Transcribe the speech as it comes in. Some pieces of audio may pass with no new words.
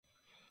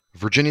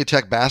Virginia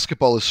Tech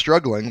basketball is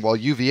struggling while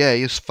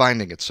UVA is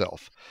finding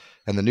itself.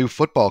 And the new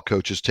football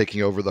coaches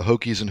taking over the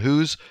Hokies and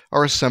Hoos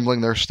are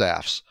assembling their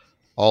staffs.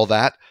 All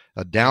that,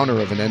 a downer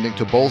of an ending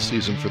to bowl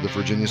season for the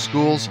Virginia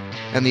schools,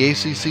 and the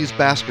ACC's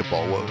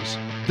basketball woes.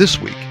 This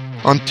week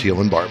on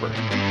Teal and Barber.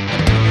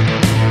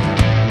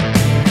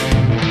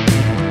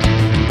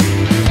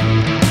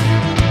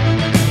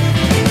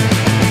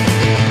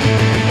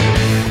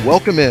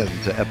 Welcome in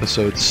to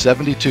episode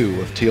 72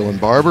 of Teal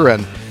and Barber,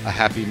 and a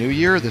Happy New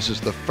Year. This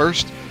is the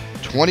first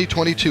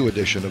 2022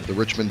 edition of the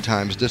Richmond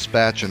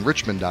Times-Dispatch and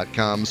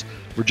Richmond.com's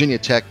Virginia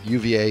Tech,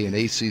 UVA, and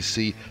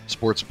ACC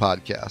Sports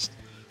Podcast.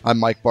 I'm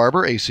Mike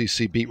Barber,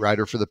 ACC beat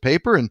writer for the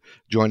paper, and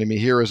joining me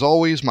here as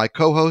always, my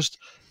co-host,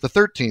 the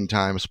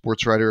 13-time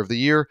Sports Writer of the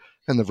Year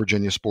and the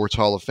Virginia Sports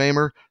Hall of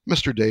Famer,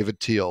 Mr. David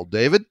Teal.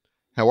 David,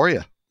 how are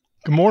you?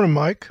 Good morning,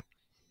 Mike.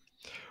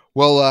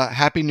 Well,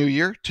 Happy New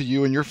Year to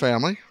you and your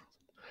family.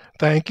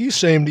 Thank you.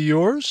 Same to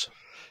yours.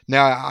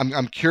 Now,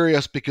 I'm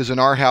curious because in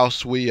our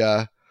house we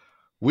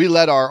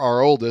let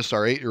our oldest,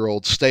 our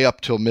 8-year-old, stay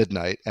up till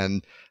midnight,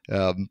 and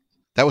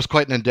that was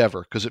quite an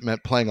endeavor because it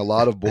meant playing a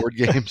lot of board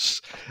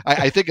games.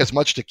 I think as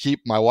much to keep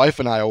my wife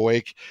and I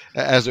awake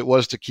as it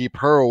was to keep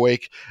her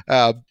awake.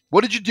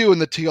 What did you do in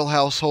the Teal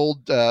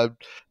household?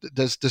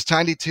 Does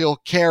Tiny Teal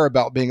care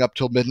about being up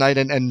till midnight?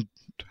 And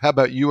how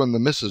about you and the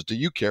missus? Do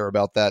you care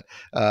about that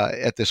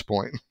at this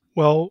point?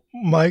 Well,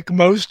 Mike,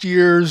 most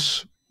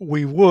years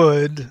we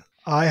would.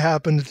 I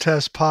happened to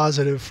test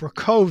positive for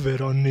COVID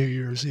on New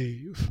Year's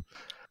Eve.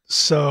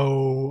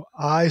 So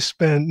I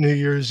spent New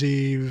Year's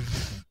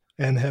Eve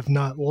and have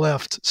not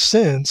left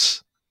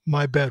since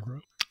my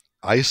bedroom.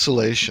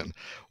 Isolation.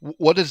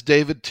 What does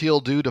David Teal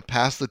do to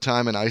pass the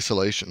time in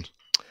isolation?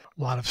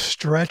 A lot of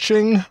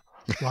stretching, a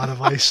lot of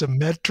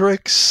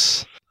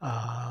isometrics,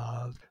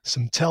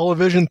 some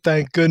television.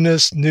 Thank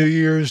goodness. New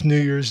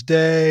Year's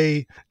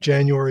Day,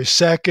 January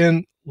 2nd,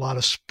 a lot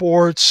of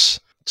sports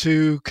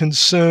to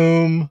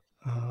consume.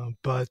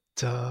 But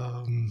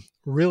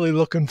really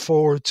looking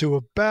forward to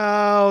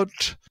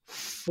about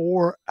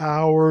 4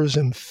 hours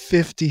and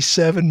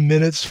 57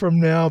 minutes from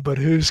now. But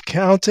who's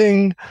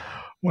counting?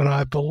 When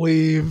I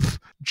believe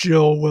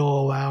Jill will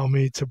allow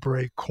me to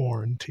break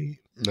quarantine.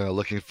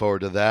 Looking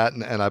forward to that.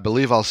 And I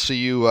believe I'll see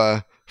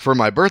you for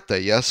my birthday,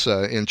 yes,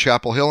 in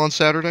Chapel Hill on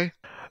Saturday?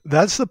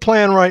 That's the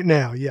plan right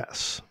now,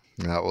 yes.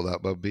 Well,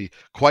 that would be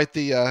quite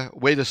the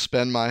way to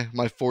spend my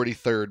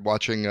 43rd,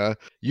 watching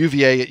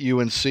UVA at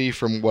UNC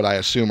from what I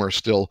assume are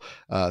still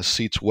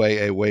seats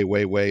way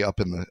up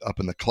in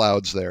the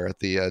clouds there at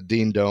the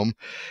Dean Dome.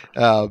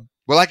 Well,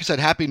 like I said,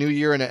 Happy New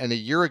Year, and a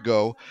year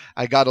ago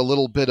I got a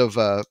little bit of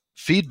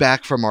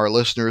feedback from our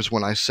listeners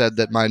when I said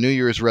that my New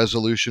Year's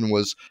resolution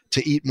was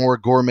to eat more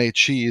gourmet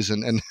cheese,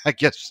 and I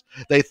guess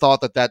they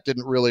thought that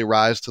didn't really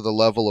rise to the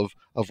level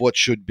of what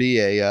should be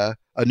a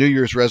New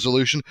Year's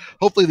resolution.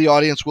 Hopefully the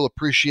audience will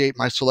appreciate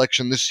my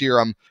selection this year.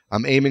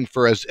 I'm aiming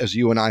for, as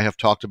you and I have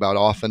talked about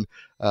often,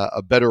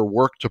 a better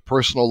work to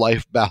personal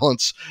life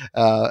balance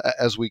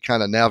as we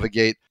kind of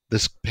navigate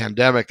this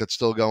pandemic that's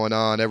still going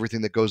on, everything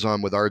that goes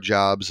on with our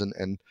jobs,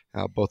 and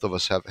both of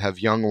us have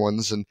young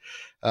ones. And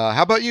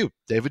how about you,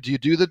 David? Do you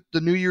do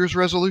the New Year's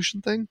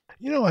resolution thing?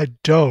 I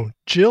don't.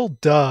 Jill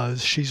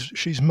does.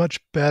 She's much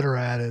better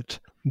at it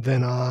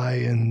than I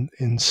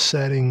in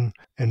setting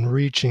and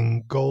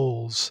reaching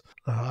goals.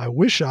 I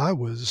wish I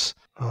was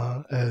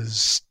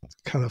as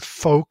kind of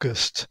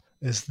focused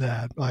as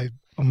that.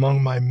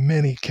 Among my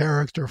many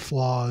character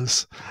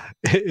flaws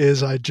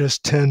is I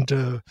just tend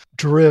to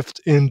drift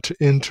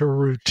into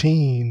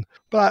routine.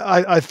 But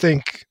I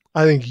think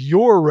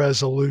your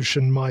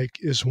resolution, Mike,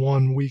 is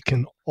one we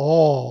can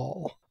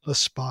all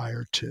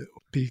aspire to,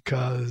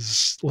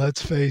 because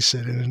let's face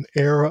it, in an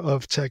era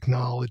of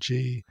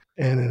technology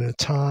and in a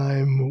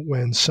time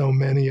when so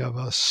many of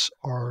us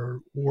are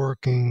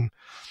working,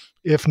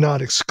 if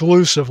not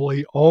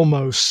exclusively,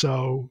 almost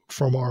so,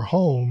 from our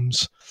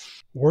homes,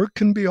 work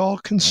can be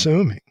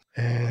all-consuming,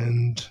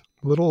 and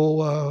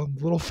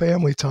little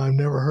family time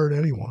never hurt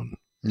anyone.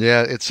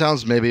 Yeah, it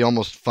sounds maybe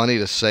almost funny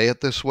to say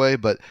it this way,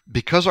 but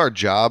because our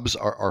jobs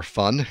are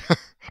fun,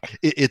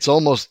 it's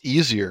almost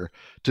easier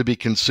to be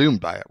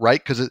consumed by it,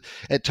 right? Because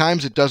at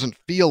times it doesn't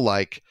feel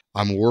like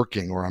I'm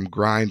working or I'm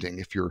grinding.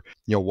 If you're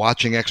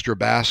watching extra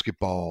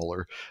basketball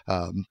or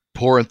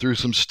pouring through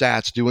some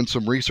stats, doing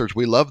some research,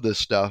 we love this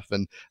stuff,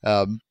 and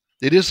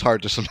it is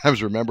hard to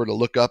sometimes remember to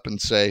look up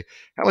and say,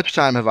 how much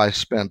time have I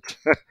spent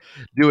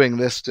doing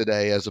this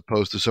today as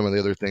opposed to some of the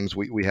other things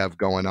we have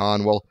going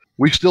on? Well,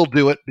 we still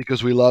do it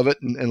because we love it.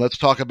 And let's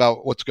talk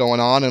about what's going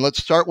on. And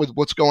let's start with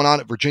what's going on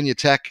at Virginia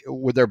Tech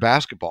with their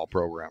basketball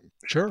program.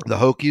 Sure. The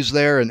Hokies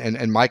there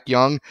and Mike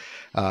Young.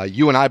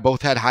 You and I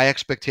both had high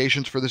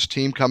expectations for this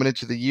team coming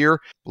into the year.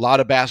 A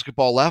lot of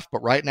basketball left.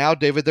 But right now,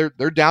 David,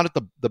 they're down at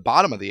the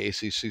bottom of the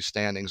ACC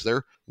standings.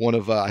 They're one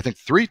of, I think,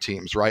 3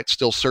 teams, right,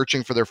 still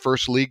searching for their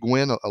first league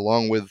win,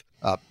 along with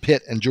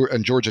Pitt and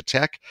Georgia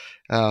Tech.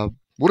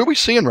 What are we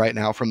seeing right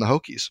now from the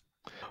Hokies?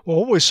 Well,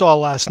 what we saw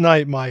last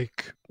night,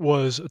 Mike,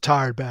 was a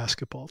tired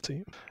basketball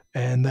team.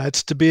 And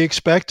that's to be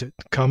expected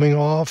coming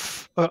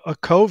off a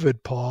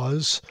COVID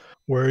pause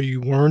where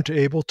you weren't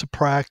able to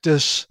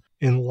practice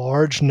in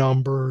large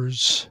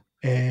numbers,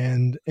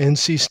 and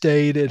NC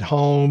State at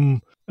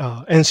home,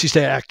 NC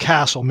State at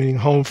Castle, meaning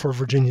home for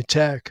Virginia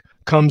Tech,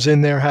 comes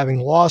in there having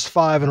lost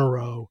 5 in a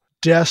row.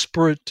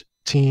 Desperate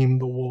team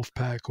the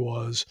Wolfpack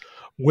was,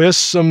 with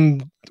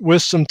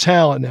some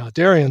talent now.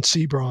 Darian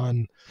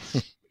Sebron,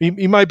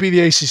 he might be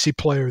the ACC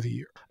Player of the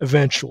Year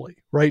eventually.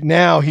 Right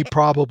now, he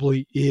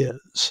probably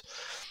is.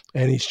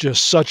 And he's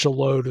just such a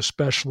load,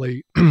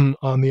 especially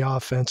on the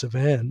offensive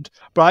end.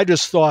 But I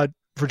just thought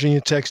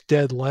Virginia Tech's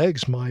dead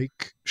legs,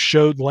 Mike,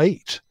 showed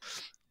late.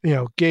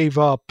 Gave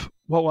up,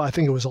 I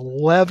think it was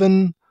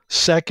 11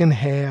 second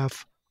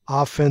half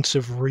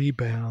offensive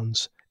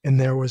rebounds. And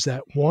there was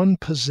that one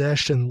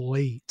possession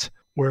late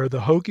where the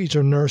Hokies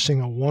are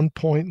nursing a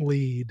 1-point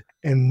lead,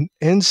 and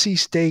NC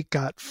State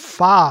got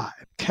 5,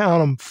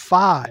 count them,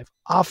 5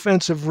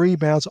 offensive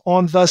rebounds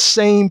on the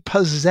same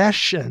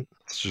possession.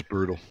 It's just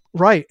brutal.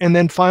 Right. And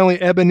then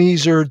finally,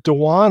 Ebenezer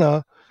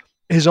Dewana,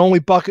 his only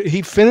bucket,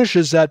 he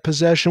finishes that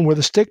possession with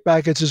a stick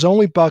back. It's his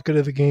only bucket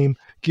of the game,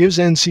 gives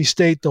NC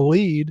State the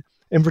lead,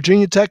 and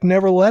Virginia Tech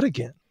never led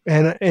again.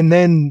 And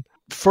then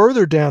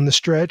further down the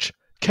stretch,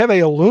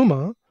 Keve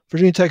Aluma,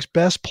 Virginia Tech's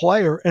best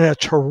player and a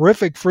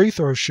terrific free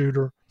throw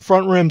shooter,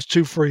 front rims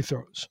 2 free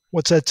throws.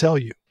 What's that tell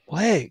you?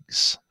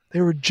 Legs.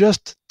 They were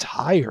just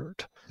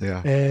tired. Yeah,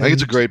 I think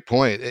it's a great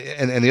point.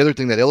 And the other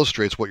thing that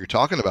illustrates what you're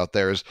talking about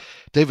there is,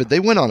 David,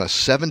 they went on a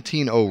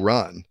 17-0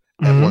 run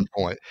at one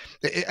point.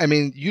 I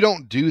mean, you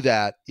don't do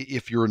that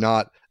if you're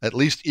not at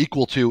least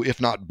equal to, if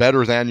not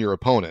better than your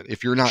opponent,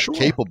 if you're not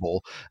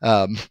capable.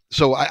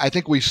 So I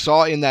think we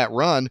saw in that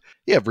run,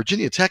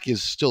 Virginia Tech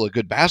is still a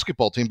good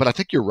basketball team, but I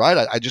think you're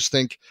right. I just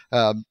think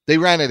they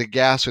ran out of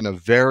gas in a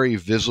very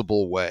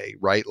visible way,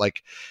 right?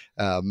 Like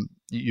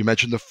you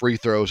mentioned the free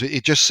throws.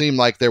 It just seemed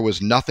like there was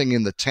nothing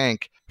in the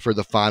tank for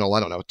the final,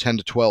 10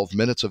 to 12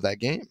 minutes of that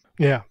game.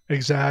 Yeah,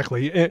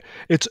 exactly.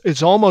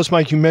 It's almost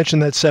like you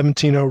mentioned that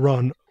 17-0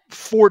 run.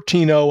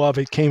 14-0 of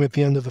it came at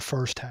the end of the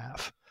first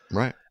half.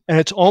 Right. And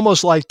it's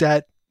almost like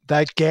that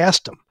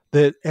gassed them,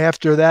 that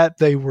after that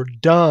they were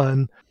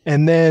done.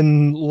 And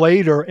then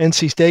later,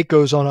 NC State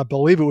goes on, I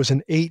believe it was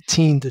an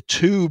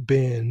 18-2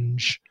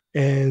 binge,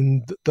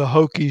 and the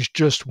Hokies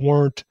just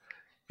weren't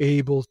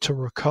able to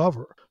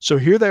recover. So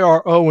here they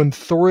are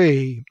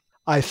 0-3.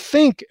 I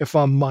think if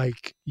I'm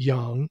Mike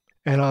Young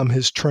and I'm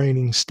his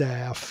training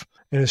staff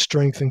and his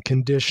strength and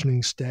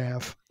conditioning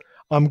staff,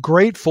 I'm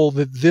grateful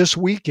that this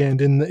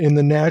weekend in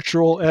the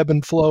natural ebb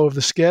and flow of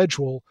the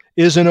schedule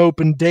is an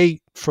open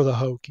date for the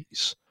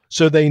Hokies.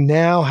 So they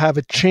now have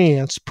a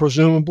chance,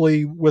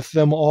 presumably with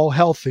them all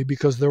healthy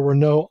because there were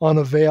no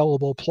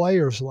unavailable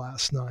players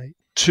last night,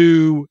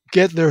 to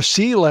get their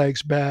sea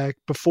legs back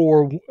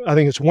before, I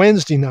think it's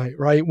Wednesday night,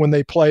 right, when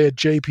they play at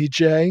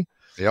JPJ.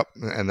 Yep,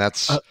 and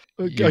that's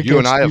you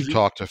and I have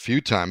talked a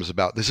few times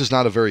about this is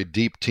not a very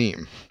deep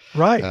team.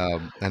 Right.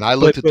 And I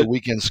looked at the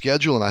weekend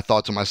schedule and I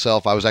thought to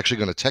myself, I was actually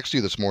going to text you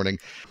this morning.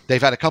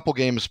 They've had a couple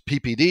games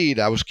PPD'd.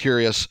 I was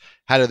curious,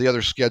 how do the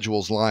other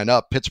schedules line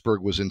up?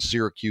 Pittsburgh was in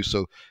Syracuse,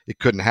 so it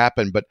couldn't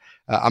happen. But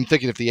I'm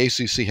thinking if the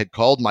ACC had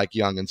called Mike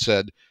Young and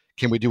said,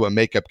 can we do a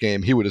makeup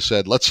game? He would have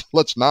said, let's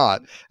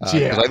not.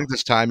 Because I think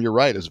this time, you're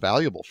right, is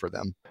valuable for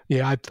them.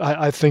 Yeah,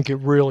 I think it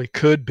really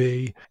could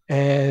be.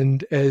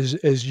 And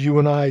as you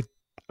and I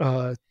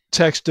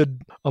texted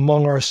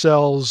among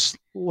ourselves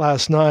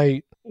last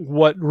night,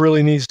 what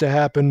really needs to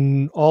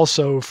happen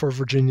also for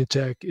Virginia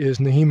Tech is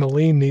Naheem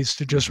Aline needs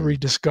to just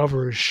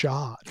rediscover his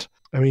shot.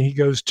 I mean, he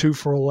goes 2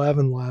 for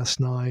 11 last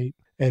night,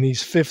 and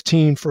he's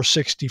 15 for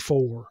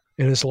 64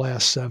 in his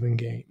last 7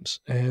 games.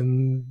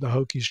 And the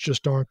Hokies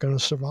just aren't going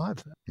to survive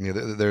that. Yeah,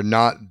 they're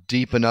not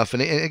deep enough.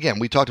 And again,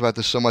 we talked about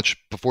this so much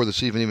before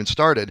this even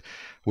started.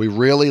 We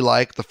really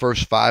liked the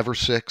first 5 or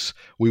 6.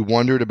 We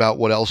wondered about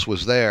what else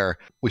was there.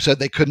 We said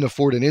they couldn't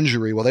afford an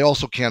injury. Well, they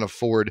also can't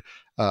afford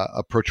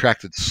a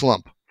protracted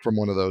slump from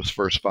one of those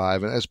first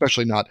 5, and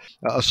especially not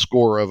a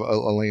score of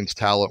Alane's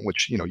talent,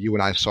 which, you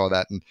and I saw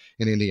that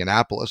in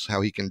Indianapolis,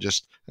 how he can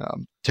just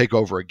take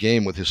over a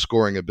game with his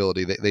scoring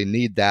ability. They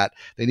need that.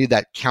 They need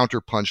that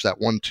counterpunch, that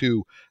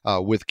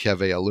 1-2 with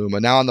Keve Aluma.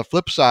 Now, on the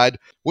flip side,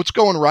 what's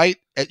going right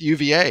at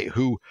UVA,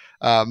 who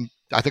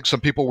I think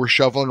some people were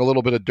shoveling a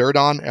little bit of dirt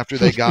on after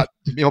they got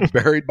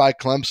buried by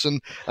Clemson,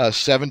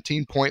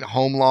 17-point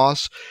home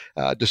loss,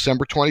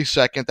 December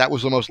 22nd. That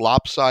was the most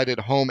lopsided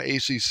home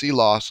ACC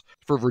loss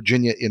for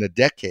Virginia in a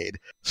decade.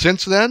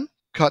 Since then,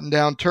 cutting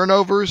down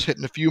turnovers,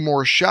 hitting a few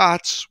more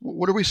shots.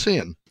 What are we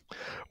seeing?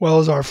 Well,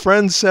 as our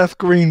friend Seth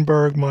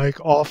Greenberg, Mike,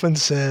 often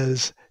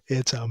says,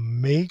 it's a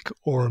make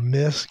or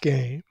miss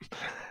game.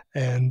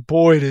 And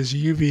boy, does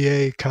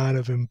UVA kind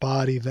of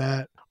embody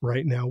that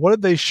right now. What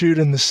did they shoot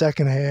in the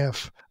second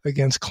half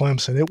against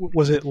Clemson?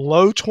 Was it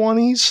low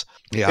 20s?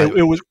 Yeah,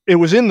 it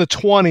was in the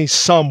 20s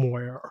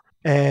somewhere.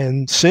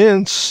 And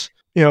since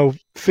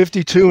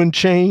 52 and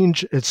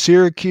change at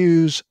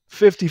Syracuse,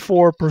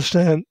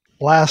 54%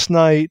 last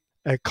night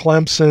at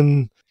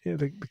Clemson.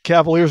 the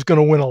Cavaliers going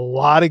to win a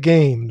lot of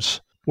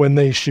games when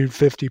they shoot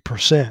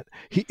 50%.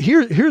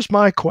 Here's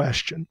my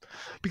question,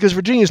 because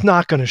Virginia's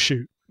not going to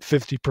shoot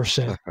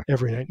 50%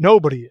 every night.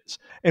 Nobody is.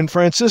 And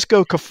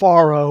Francisco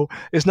Cafaro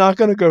is not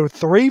going to go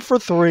 3 for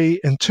 3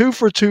 and 2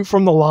 for 2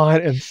 from the line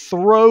and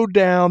throw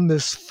down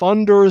this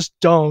thunderous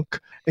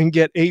dunk and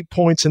get 8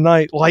 points a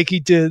night like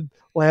he did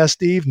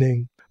last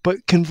evening.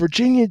 But can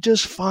Virginia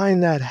just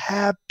find that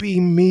happy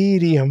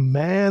medium,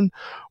 man,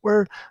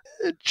 where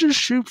just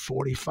shoot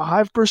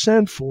 45%,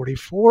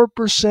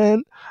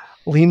 44%,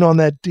 lean on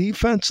that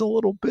defense a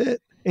little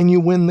bit, and you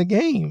win the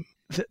game?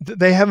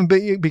 They haven't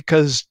been,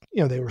 because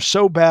they were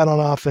so bad on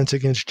offense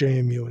against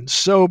JMU and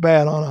so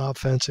bad on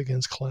offense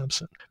against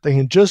Clemson. They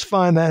can just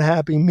find that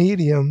happy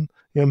medium.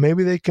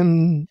 Maybe they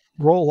can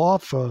roll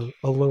off a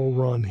little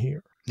run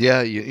here.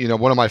 Yeah,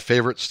 one of my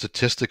favorite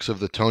statistics of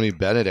the Tony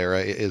Bennett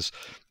era is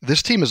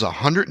this team is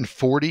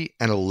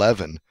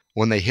 140-11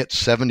 when they hit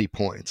 70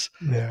 points.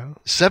 Yeah.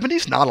 70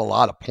 is not a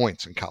lot of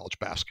points in college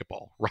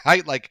basketball,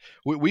 right? Like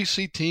we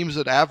see teams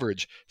that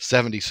average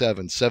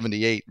 77,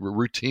 78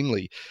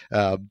 routinely.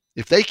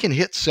 If they can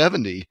hit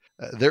 70,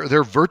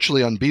 they're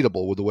virtually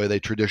unbeatable with the way they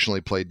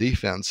traditionally play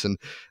defense. And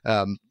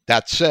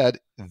that said,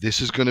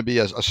 this is going to be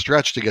a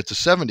stretch to get to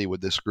 70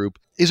 with this group.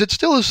 Is it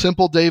still as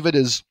simple, David,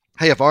 as,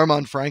 hey, if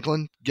Armaan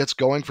Franklin gets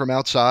going from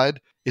outside,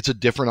 it's a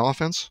different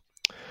offense?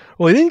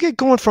 Well, he didn't get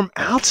going from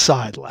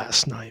outside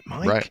last night,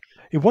 Mike. Right.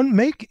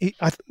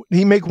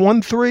 He make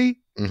 1 3.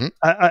 Mm-hmm.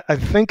 I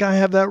think I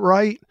have that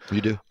right. You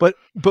do. But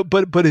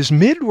his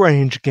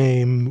mid-range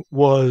game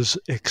was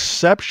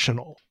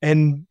exceptional.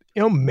 And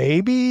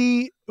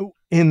maybe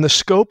in the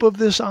scope of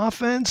this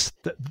offense,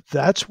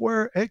 that's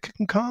where it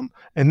can come.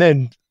 And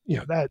then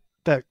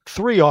that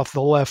 3 off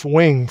the left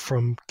wing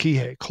from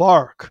Kihei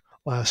Clark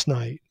last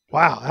night.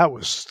 Wow, that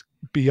was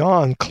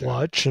beyond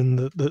clutch, and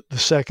the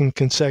second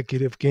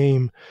consecutive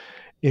game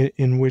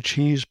in which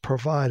he's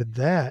provided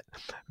that.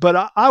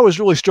 But I was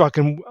really struck,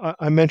 and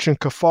I mentioned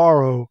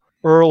Cafaro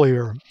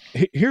earlier.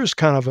 Here's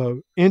kind of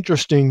an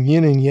interesting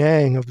yin and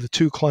yang of the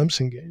 2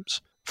 Clemson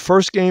games.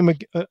 First game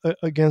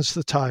against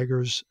the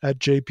Tigers at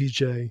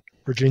JPJ,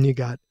 Virginia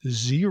got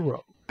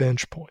 0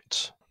 bench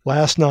points.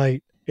 Last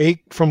night, 8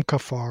 from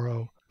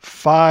Cafaro,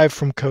 5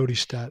 from Cody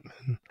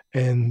Statman,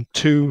 and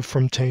 2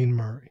 from Tane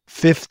Murray.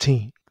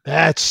 15.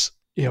 That's,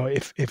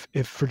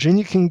 if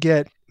Virginia can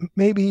get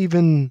maybe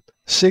even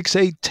 6,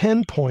 8,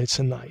 10 points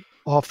a night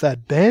off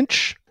that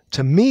bench,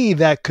 to me,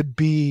 that could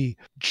be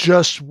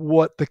just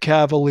what the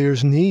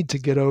Cavaliers need to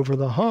get over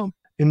the hump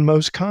in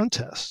most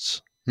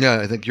contests.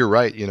 Yeah, I think you're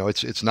right.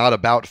 It's not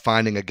about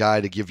finding a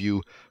guy to give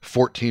you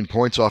 14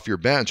 points off your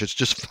bench. It's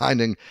just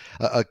finding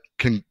a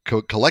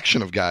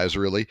collection of guys,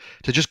 really,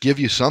 to just give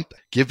you something,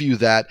 give you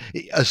that.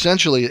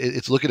 Essentially,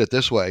 it's look at it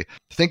this way.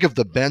 Think of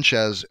the bench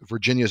as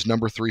Virginia's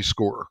number 3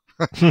 scorer.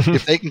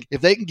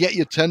 If they can get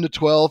you 10 to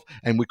 12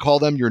 and we call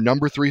them your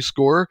number 3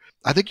 scorer,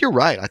 I think you're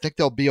right. I think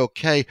they'll be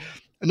okay.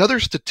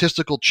 Another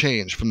statistical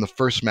change from the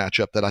first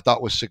matchup that I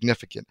thought was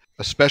significant,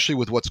 especially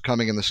with what's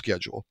coming in the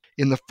schedule.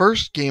 In the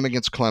first game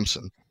against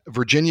Clemson,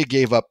 Virginia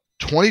gave up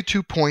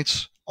 22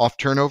 points off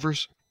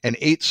turnovers and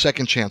 8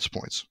 second chance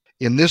points.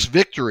 In this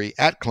victory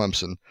at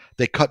Clemson,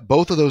 they cut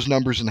both of those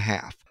numbers in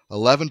half.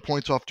 11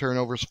 points off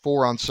turnovers,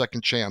 4 on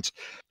second chance.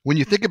 When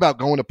you think about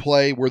going to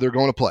play where they're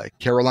going to play,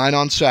 Carolina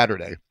on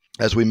Saturday,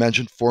 as we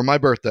mentioned, for my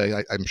birthday,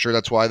 I'm sure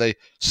that's why they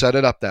set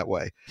it up that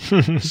way.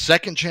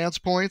 Second chance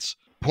points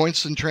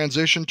in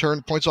transition,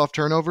 points off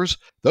turnovers,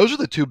 those are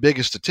the 2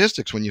 biggest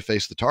statistics when you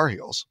face the Tar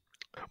Heels.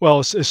 Well,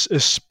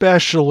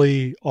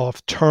 especially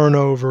off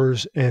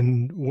turnovers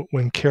and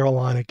when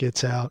Carolina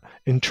gets out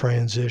in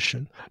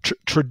transition.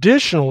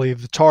 Traditionally,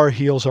 the Tar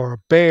Heels are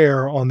a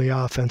bear on the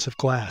offensive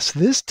glass.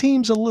 This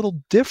team's a little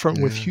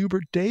different with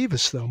Hubert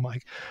Davis, though,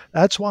 Mike.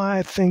 That's why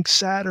I think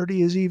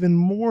Saturday is even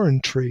more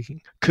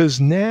intriguing, because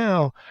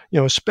now,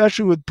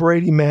 especially with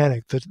Brady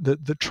Manick,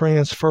 the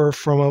transfer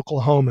from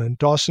Oklahoma, and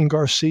Dawson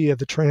Garcia,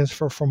 the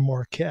transfer from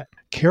Marquette,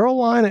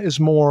 Carolina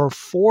is more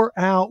 4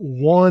 out,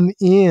 1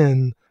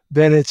 in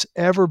than it's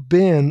ever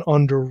been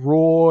under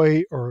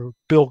Roy or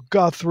Bill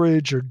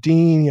Guthridge or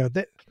Dean.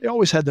 They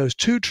always had those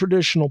 2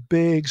 traditional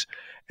bigs,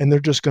 and they're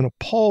just going to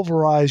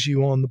pulverize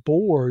you on the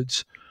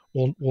boards.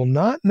 Well,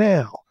 not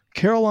now.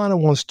 Carolina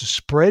wants to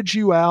spread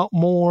you out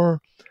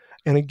more.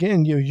 And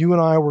again, you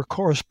and I were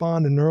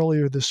corresponding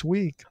earlier this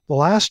week. The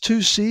last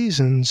 2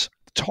 seasons,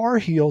 the Tar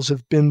Heels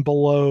have been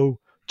below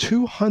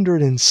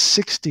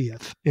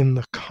 260th in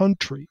the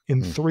country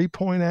in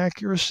 3-point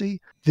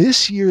accuracy.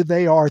 This year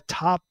they are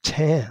top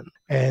 10.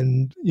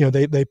 And,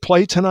 they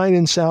play tonight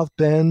in South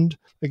Bend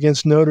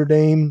against Notre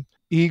Dame.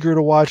 Eager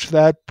to watch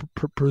that,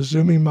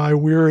 presuming my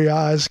weary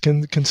eyes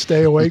can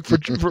stay awake. For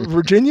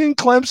Virginia and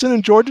Clemson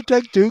and Georgia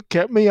Tech Duke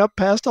kept me up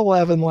past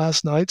 11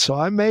 last night, so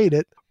I made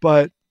it.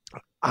 But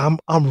I'm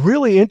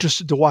really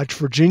interested to watch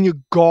Virginia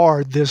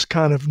guard this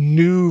kind of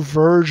new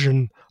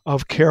version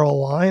of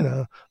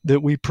Carolina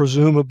that we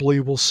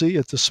presumably will see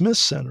at the Smith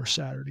Center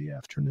Saturday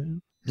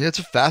afternoon. Yeah, it's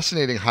a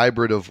fascinating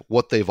hybrid of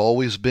what they've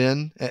always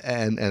been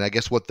and I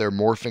guess what they're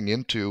morphing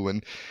into.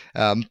 And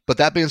but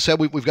that being said,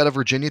 we've got a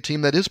Virginia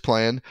team that is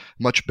playing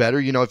much better.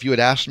 If you had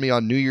asked me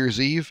on New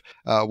Year's Eve,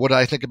 what did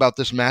I think about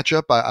this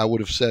matchup, I would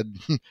have said,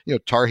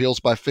 Tar Heels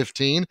by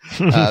 15.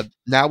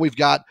 Now we've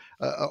got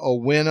a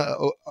win,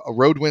 a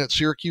road win at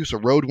Syracuse, a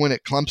road win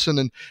at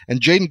Clemson,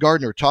 and Jaden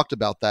Gardner talked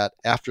about that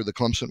after the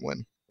Clemson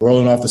win.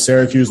 Rolling off the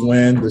Syracuse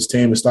win, this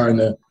team is starting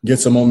to get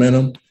some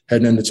momentum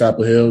heading into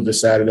Chapel Hill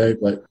this Saturday.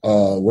 But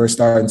we're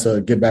starting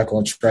to get back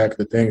on track,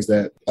 the things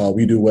that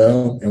we do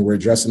well, and we're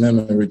addressing them.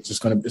 And we're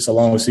just it's a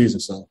long season.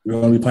 So we're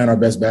going to be playing our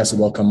best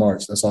basketball come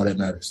March. That's all that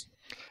matters.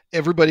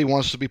 Everybody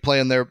wants to be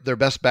playing their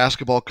best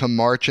basketball come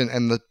March,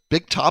 and the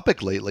big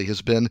topic lately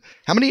has been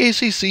how many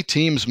ACC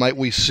teams might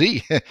we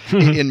see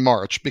in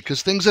March,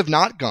 because things have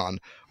not gone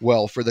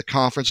well for the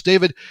conference.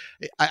 David,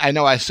 I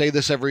know I say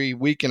this every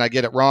week and I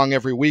get it wrong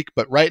every week,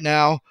 but right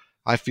now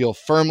I feel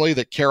firmly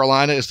that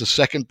Carolina is the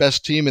second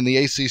best team in the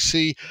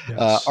ACC.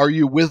 Yes. Are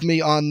you with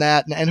me on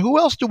that? And who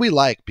else do we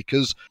like?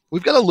 Because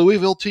we've got a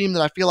Louisville team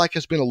that I feel like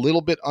has been a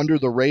little bit under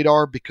the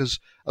radar because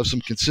of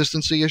some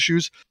consistency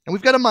issues. And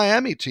we've got a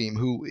Miami team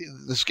who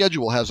the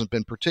schedule hasn't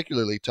been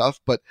particularly tough,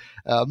 but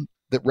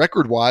that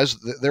record-wise,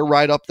 they're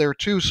right up there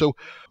too. So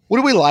what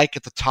do we like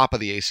at the top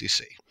of the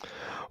ACC?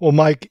 Well,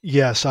 Mike,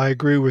 yes, I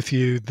agree with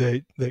you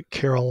that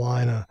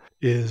Carolina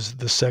is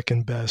the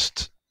second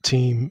best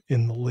team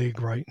in the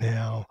league right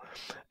now.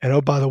 And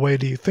oh, by the way,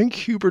 do you think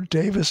Hubert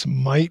Davis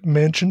might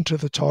mention to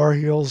the Tar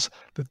Heels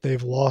that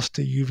they've lost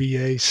to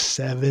UVA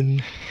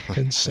 7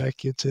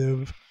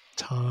 consecutive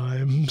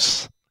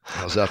times?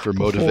 How's that for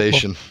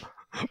motivation?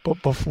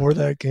 But before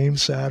that game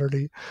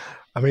Saturday,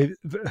 I mean,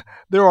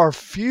 there are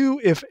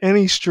few, if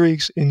any,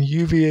 streaks in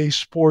UVA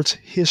sports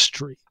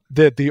history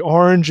that the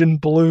orange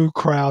and blue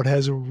crowd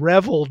has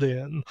reveled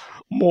in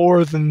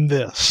more than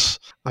this.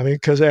 I mean,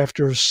 because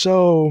after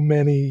so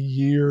many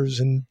years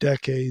and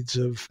decades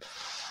of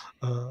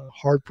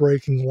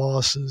heartbreaking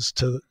losses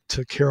to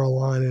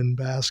Carolina in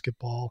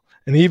basketball,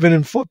 and even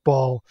in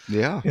football,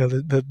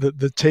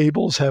 the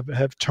tables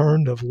have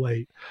turned of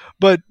late.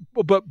 But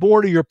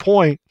more to your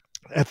point,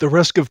 at the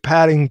risk of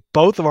patting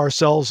both of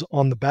ourselves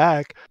on the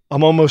back,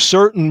 I'm almost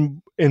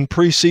certain in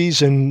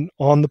preseason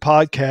on the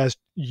podcast,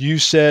 you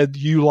said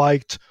you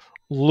liked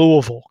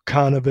Louisville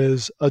kind of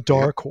as a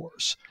dark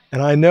horse.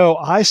 And I know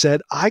I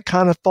said I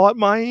kind of thought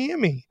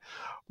Miami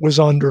was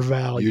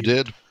undervalued. You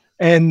did.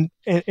 And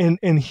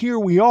here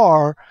we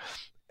are,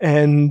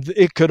 and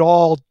it could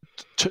all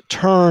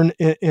turn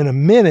in a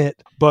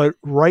minute. But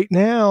right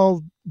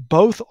now,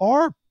 both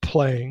are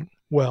playing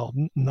well.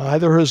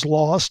 Neither has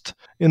lost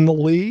in the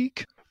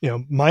league.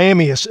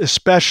 Miami is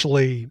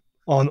especially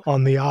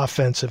on the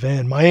offensive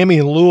end. Miami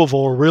and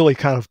Louisville are really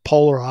kind of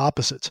polar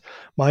opposites.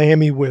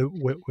 Miami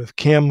with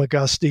Cam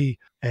McGusty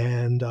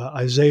and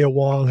Isaiah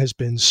Wong has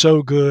been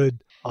so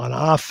good on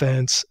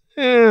offense.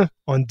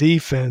 On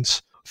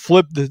defense,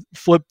 flip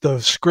the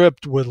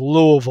script with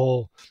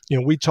Louisville.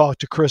 We talked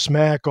to Chris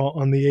Mack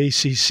on the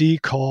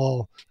ACC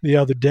call the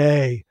other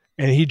day,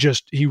 and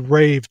he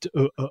raved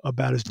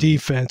about his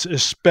defense,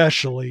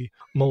 especially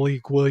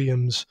Malik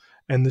Williams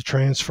and the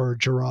transfer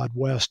Gerard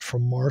West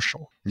from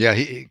Marshall.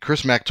 Yeah,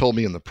 Chris Mack told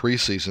me in the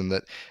preseason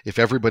that if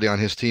everybody on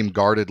his team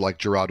guarded like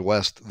Gerard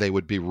West, they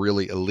would be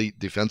really elite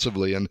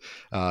defensively, and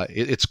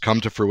it's come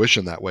to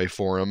fruition that way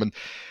for him. And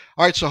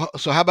all right,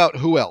 so how about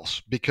who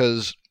else?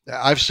 Because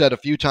I've said a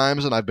few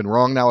times, and I've been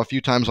wrong now a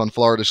few times on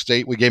Florida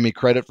State. We gave me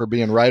credit for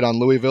being right on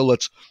Louisville.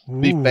 Let's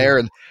be fair.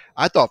 And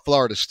I thought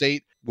Florida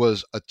State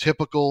was a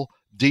typical,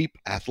 deep,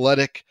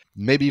 athletic,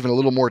 maybe even a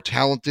little more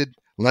talented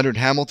Leonard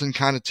Hamilton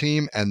kind of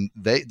team, and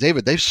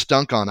they've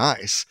stunk on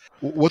ice.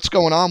 What's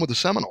going on with the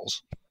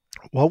Seminoles?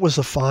 What was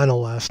the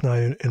final last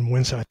night in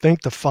Windsor? I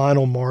think the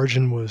final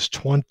margin was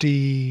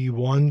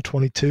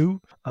 21-22.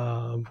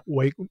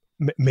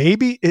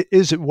 Maybe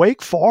is it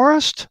Wake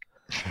Forest?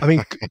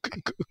 I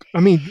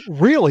mean,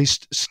 really,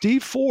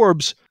 Steve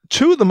Forbes,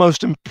 two of the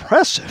most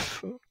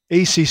impressive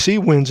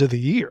ACC wins of the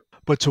year.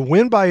 But to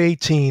win by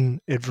 18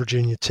 at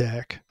Virginia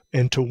Tech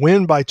and to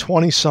win by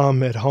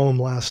 20-some at home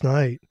last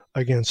night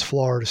against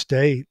Florida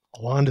State,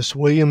 Alondas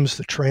Williams,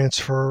 the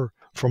transfer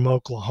from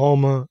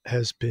Oklahoma,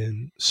 has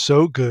been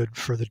so good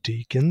for the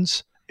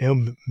Deacons.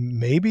 And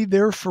maybe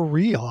they're for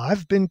real.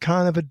 I've been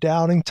kind of a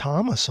doubting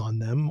Thomas on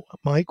them.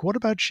 Mike, what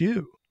about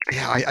you?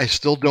 Yeah, I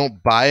still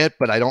don't buy it,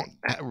 but I don't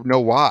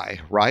know why,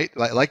 right?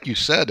 Like you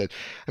said,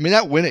 I mean,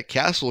 that win at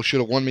Castle should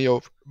have won me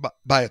over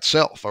by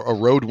itself. A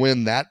road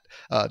win that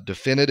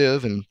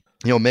definitive, and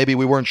maybe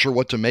we weren't sure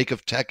what to make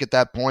of Tech at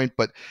that point,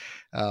 but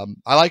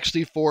I like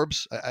Steve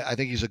Forbes. I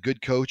think he's a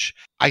good coach.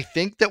 I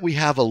think that we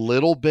have a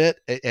little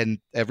bit, and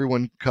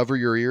everyone cover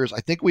your ears,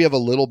 I think we have a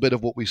little bit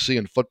of what we see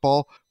in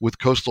football with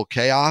Coastal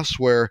Chaos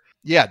where,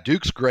 yeah,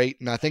 Duke's great,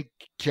 and I think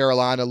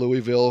Carolina,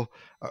 Louisville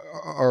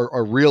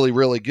are really,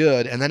 really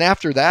good. And then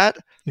after that,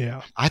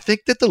 yeah, I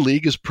think that the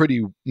league is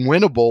pretty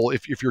winnable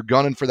if you're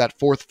gunning for that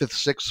 4th, 5th,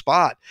 6th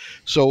spot.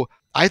 So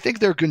I think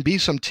there can be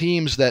some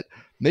teams that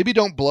maybe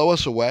don't blow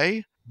us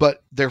away,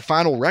 but their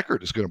final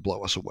record is going to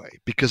blow us away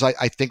because I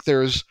think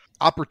there's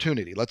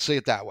opportunity. Let's say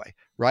it that way,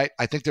 right?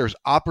 I think there's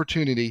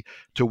opportunity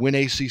to win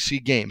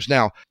ACC games.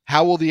 Now,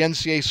 how will the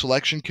NCAA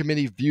selection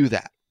committee view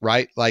that?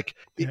 Right? Like,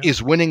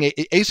 is winning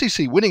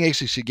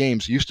ACC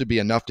games used to be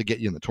enough to get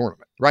you in the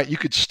tournament, right? You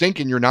could stink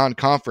in your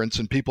non-conference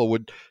and people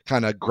would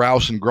kind of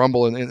grouse and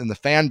grumble in the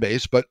fan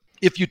base. But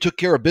if you took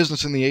care of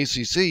business in the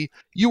ACC,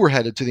 you were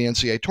headed to the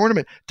NCAA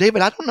tournament.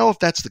 David, I don't know if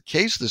that's the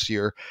case this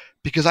year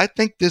because I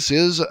think this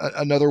is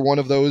another one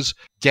of those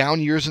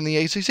down years in the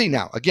ACC.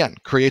 Now, again,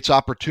 creates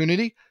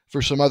opportunity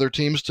for some other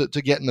teams to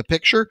get in the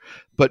picture,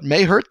 but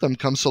may hurt them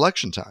come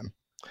selection time.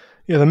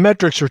 Yeah, the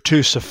metrics are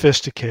too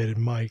sophisticated,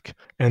 Mike,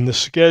 and the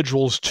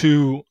schedule's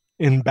too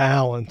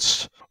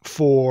imbalanced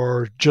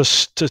for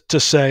just to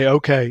say,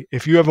 okay,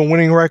 if you have a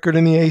winning record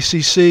in the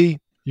ACC,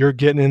 you're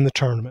getting in the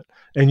tournament.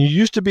 And you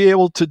used to be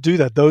able to do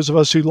that. Those of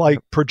us who like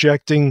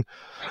projecting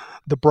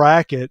the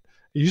bracket,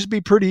 it used to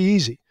be pretty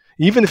easy.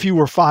 Even if you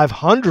were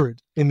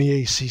 500 in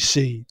the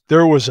ACC,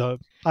 there was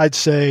I'd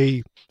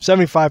say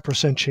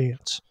 75%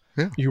 chance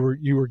you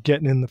were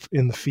getting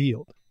in the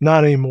field.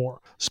 Not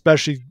anymore,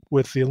 especially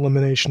with the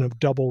elimination of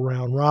double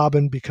round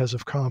robin because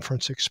of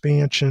conference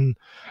expansion,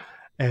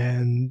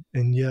 and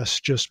yes,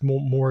 just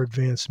more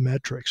advanced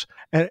metrics.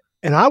 And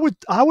I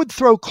would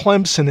throw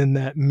Clemson in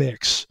that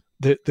mix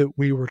that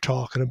we were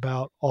talking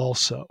about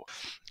also.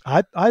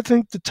 I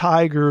think the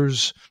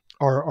Tigers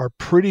are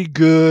pretty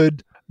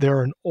good.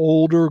 They're an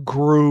older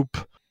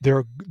group.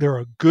 They're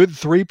a good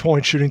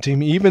 3-point shooting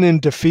team. Even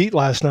in defeat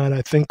last night,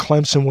 I think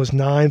Clemson was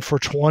 9 for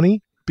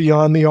 20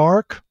 beyond the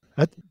arc.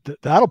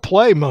 That'll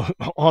play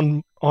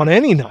on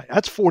any night.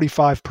 That's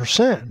 45%.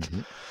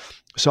 Mm-hmm.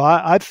 So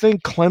I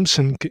think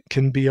Clemson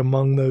can be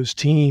among those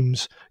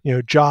teams,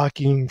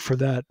 jockeying for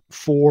that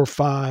 4,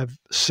 5,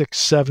 6,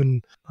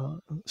 7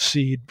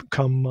 seed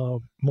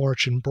come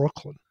March in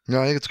Brooklyn. No,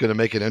 I think it's going to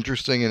make it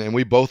interesting. And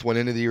we both went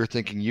into the year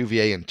thinking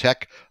UVA and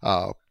Tech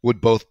would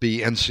both be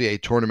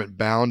NCAA tournament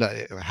bound.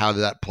 How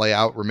did that play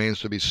out remains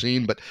to be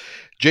seen. But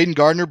Jaden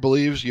Gardner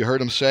believes, you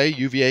heard him say,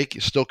 UVA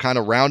is still kind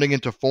of rounding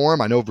into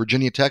form. I know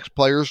Virginia Tech's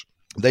players,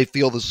 they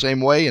feel the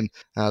same way. And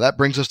that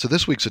brings us to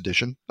this week's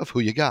edition of Who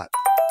You Got.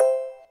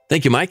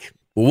 Thank you, Mike.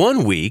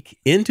 1 week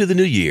into the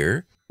new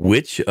year,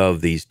 which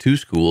of these two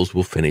schools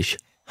will finish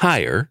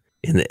higher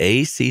in the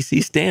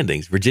ACC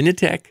standings, Virginia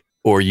Tech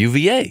or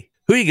UVA?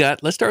 Who you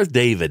got? Let's start with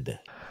David.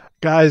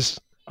 Guys,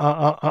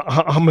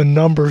 I'm a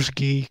numbers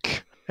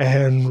geek,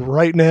 and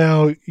right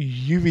now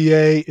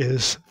UVA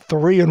is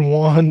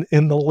 3-1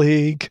 in the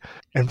league,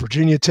 and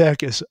Virginia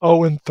Tech is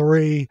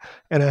 0-3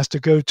 and has to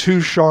go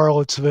to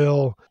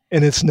Charlottesville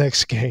in its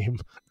next game.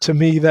 To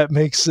me, that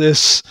makes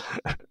this,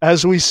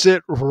 as we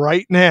sit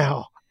right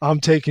now, I'm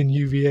taking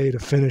UVA to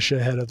finish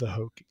ahead of the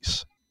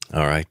Hokies.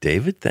 All right,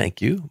 David,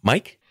 thank you.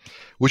 Mike?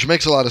 Which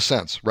makes a lot of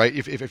sense, right?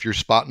 If you're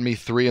spotting me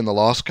 3 in the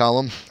loss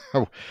column,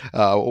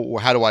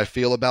 how do I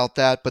feel about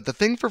that? But the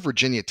thing for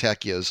Virginia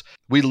Tech is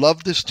we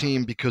love this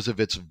team because of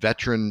its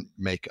veteran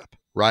makeup,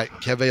 right?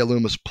 Keve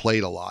Aluma's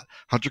played a lot.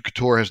 Hunter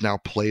Couture has now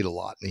played a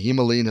lot. Naheem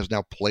Aline has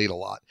now played a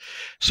lot.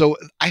 So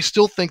I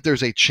still think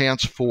there's a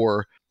chance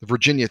for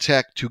Virginia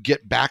Tech to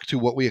get back to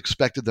what we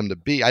expected them to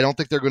be. I don't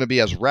think they're going to be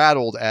as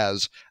rattled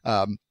as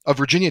a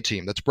Virginia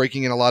team that's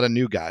breaking in a lot of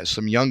new guys,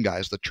 some young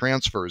guys, the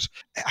transfers.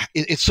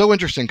 It's so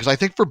interesting because I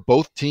think for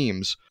both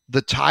teams,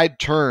 the tide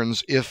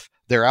turns if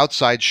their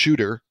outside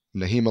shooter,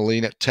 Naheem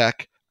Aline at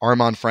Tech,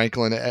 Armaan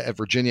Franklin at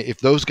Virginia,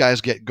 if those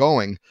guys get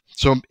going.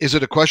 So is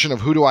it a question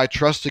of who do I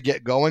trust to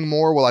get going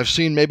more? Well, I've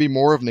seen maybe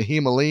more of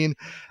Naheem Aline.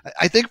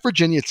 I think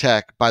Virginia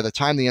Tech, by the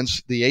time the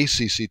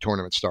ACC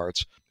tournament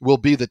starts, will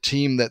be the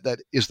team that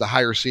is the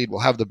higher seed, will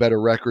have the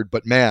better record.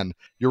 But man,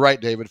 you're right,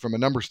 David, from a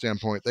number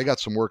standpoint, they got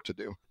some work to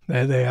do.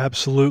 They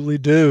absolutely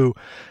do.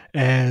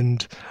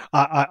 And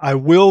I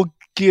will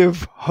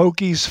give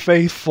Hokies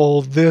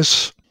faithful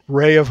this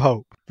ray of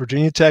hope.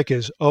 Virginia Tech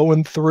is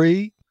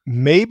 0-3,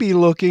 maybe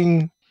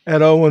looking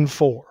at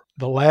 0-4.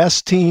 The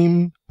last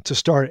team to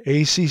start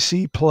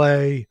ACC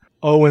play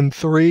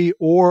 0-3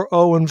 or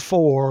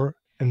 0-4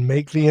 and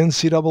make the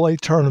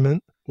NCAA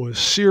tournament was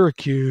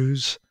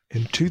Syracuse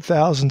in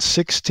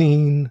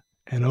 2016.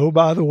 And oh,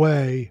 by the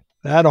way,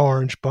 that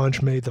Orange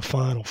Bunch made the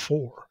Final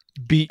Four.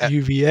 Beat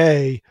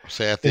UVA.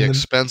 Say at the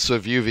expense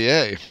of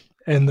UVA.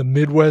 And the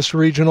Midwest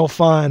Regional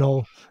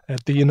Final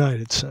at the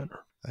United Center.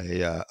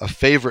 A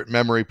favorite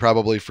memory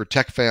probably for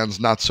Tech fans,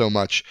 not so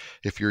much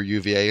if you're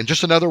UVA. And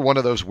just another one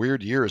of those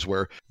weird years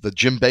where the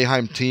Jim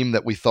Boeheim team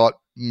that we thought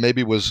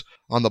maybe was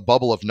on the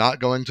bubble of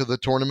not going to the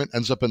tournament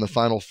ends up in the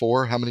Final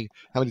Four. How many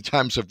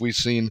times have we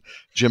seen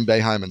Jim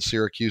Boeheim and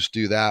Syracuse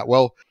do that?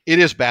 Well, it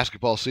is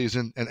basketball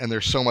season, and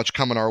there's so much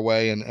coming our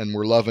way, and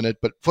we're loving it.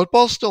 But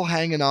football's still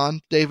hanging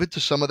on, David,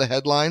 to some of the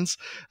headlines.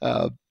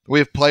 We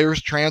have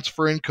players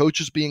transferring,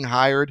 coaches being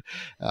hired.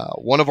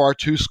 One of our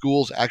two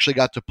schools actually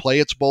got to play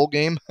its bowl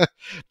game.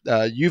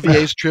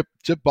 UVA's trip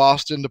to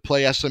Boston to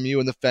play SMU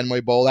in the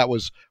Fenway Bowl, that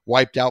was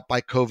wiped out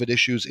by COVID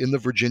issues in the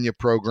Virginia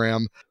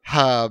program.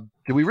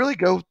 Did we really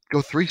go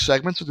 3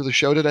 segments into the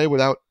show today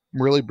without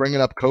really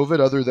bringing up COVID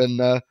other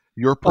than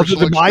your Other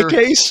personal than my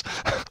experience?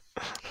 case?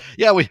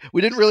 Yeah, we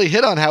didn't really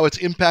hit on how it's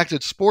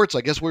impacted sports.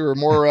 I guess we were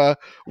more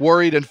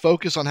worried and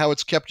focused on how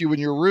it's kept you in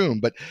your room.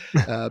 But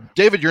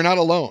David, you're not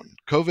alone.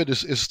 COVID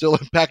is still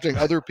impacting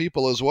other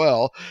people as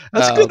well.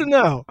 That's good to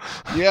know.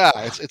 Yeah,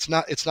 it's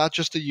not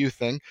just a you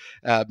thing.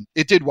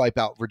 It did wipe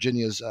out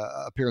Virginia's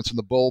appearance in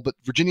the bowl, but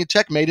Virginia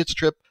Tech made its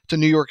trip to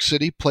New York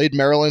City, played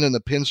Maryland in the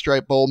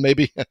Pinstripe Bowl.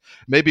 Maybe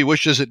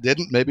wishes it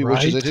didn't. Maybe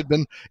wishes it had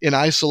been in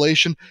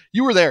isolation.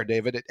 You were there,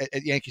 David,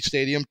 at Yankee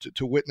Stadium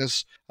to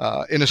witness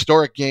an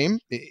historic game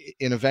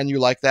in a venue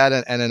like that,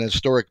 and an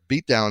historic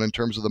beatdown in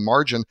terms of the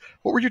margin.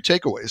 What were your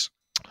takeaways?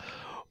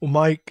 Well,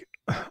 Mike,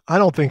 I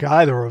don't think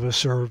either of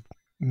us or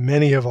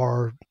many of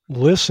our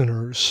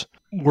listeners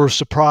were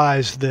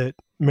surprised that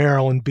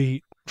Maryland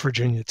beat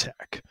Virginia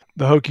Tech.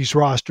 The Hokies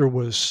roster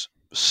was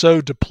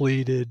so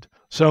depleted,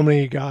 so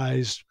many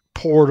guys,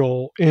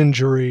 portal,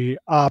 injury,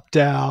 opt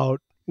out,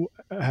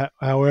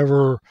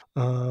 however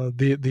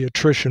the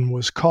attrition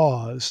was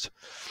caused.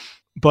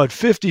 But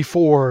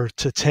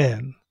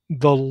 54-10,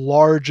 the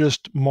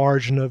largest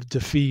margin of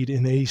defeat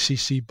in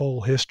ACC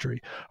Bowl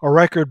history. A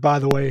record, by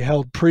the way,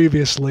 held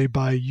previously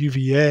by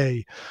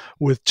UVA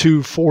with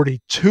 2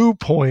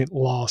 42-point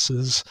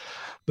losses,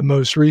 the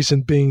most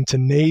recent being to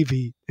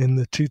Navy in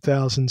the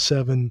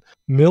 2007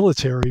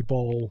 Military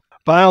Bowl.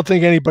 But I don't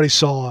think anybody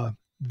saw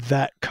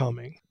that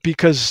coming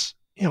because,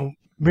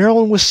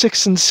 Maryland was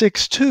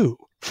 6-6 too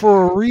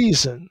for a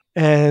reason.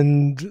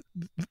 And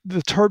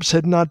the Terps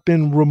had not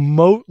been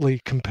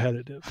remotely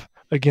competitive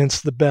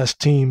against the best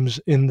teams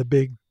in the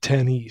Big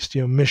Ten East,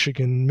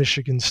 Michigan,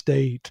 Michigan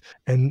State,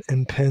 and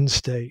Penn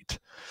State.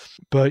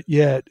 But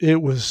yet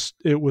it was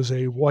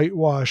a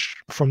whitewash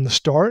from the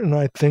start, and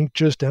I think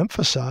just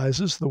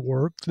emphasizes the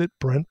work that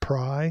Brent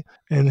Pry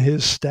and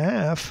his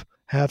staff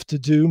have to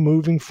do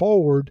moving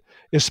forward,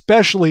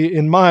 especially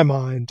in my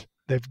mind.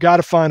 They've got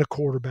to find a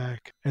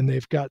quarterback, and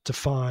they've got to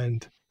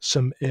find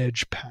some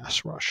edge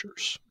pass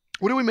rushers.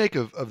 What do we make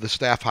of the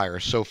staff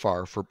hires so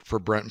far for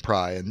Brent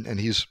Pry? And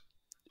he's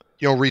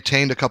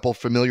retained a couple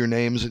familiar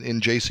names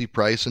in J.C.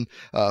 Price and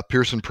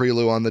Pearson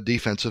Prelu on the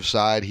defensive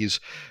side. He's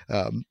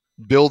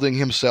building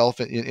himself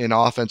in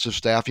offensive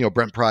staff.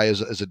 Brent Pry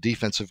is a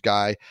defensive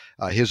guy,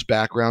 his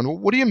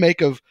background. What do you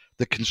make of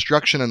the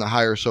construction and the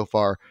hire so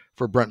far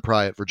for Brent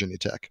Pry at Virginia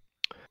Tech?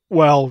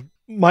 Well,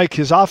 Mike,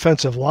 his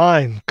offensive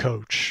line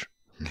coach,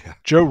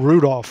 Joe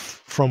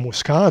Rudolph from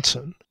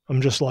Wisconsin,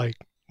 I'm just like,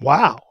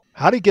 wow,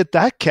 how'd he get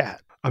that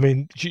cat? I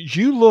mean,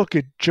 you look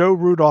at Joe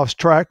Rudolph's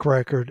track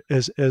record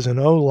as an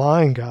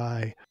O-line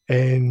guy,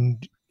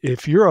 and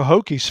if you're a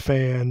Hokies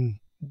fan,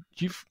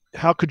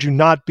 how could you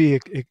not be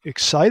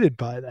excited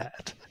by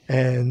that?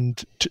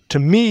 And to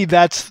me,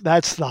 that's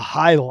the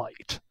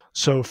highlight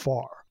so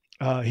far.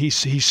 He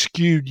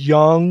skewed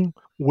young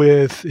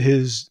with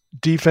his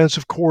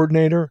defensive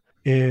coordinator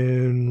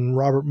in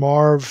Robert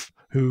Marve,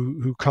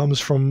 who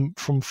comes from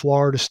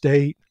Florida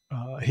State.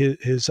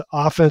 His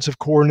offensive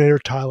coordinator,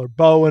 Tyler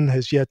Bowen,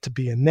 has yet to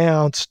be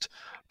announced,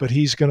 but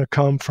he's going to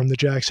come from the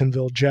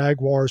Jacksonville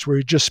Jaguars, where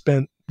he just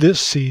spent this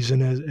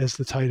season as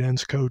the tight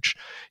ends coach.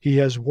 He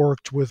has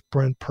worked with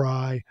Brent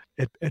Pry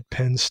at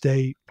Penn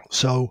State.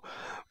 So,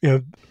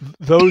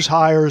 those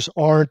hires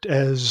aren't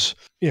as,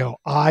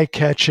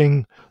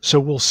 eye-catching. So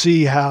we'll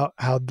see how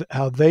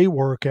they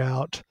work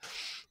out.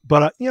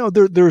 But,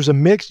 there's a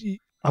mix.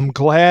 I'm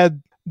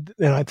glad,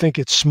 and I think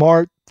it's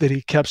smart that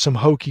he kept some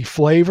Hokie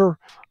flavor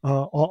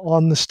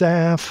on the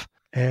staff,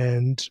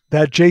 and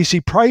that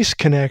J.C. Price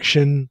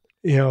connection,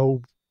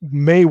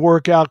 may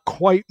work out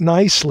quite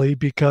nicely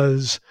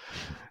because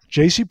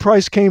J.C.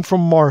 Price came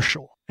from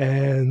Marshall,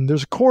 and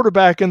there's a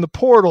quarterback in the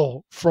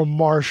portal from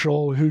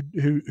Marshall who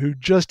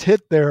just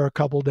hit there a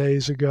couple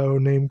days ago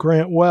named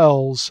Grant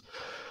Wells,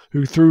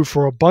 who threw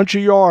for a bunch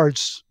of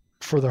yards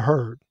for the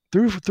Herd.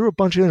 Threw a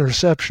bunch of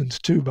interceptions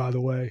too, by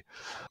the way.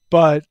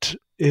 But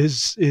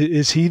is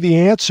he the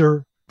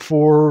answer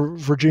for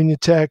Virginia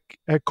Tech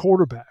at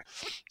quarterback?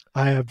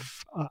 I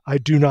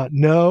do not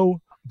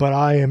know, but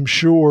I am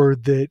sure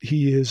that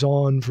he is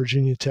on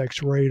Virginia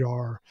Tech's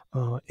radar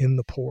in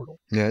the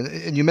portal. Yeah,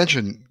 and you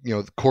mentioned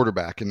the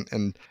quarterback,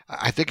 and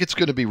I think it's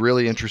going to be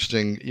really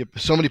interesting.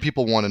 So many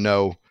people want to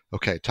know.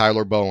 Okay,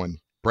 Tyler Bowen,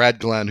 Brad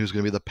Glenn, who's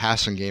going to be the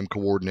passing game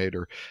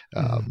coordinator.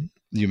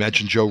 You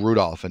mentioned Joe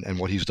Rudolph and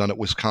what he's done at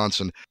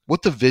Wisconsin.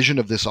 What the vision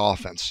of this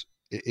offense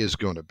is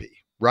going to be.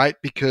 Right?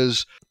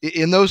 Because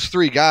in those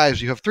three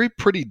guys, you have three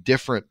pretty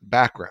different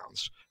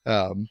backgrounds.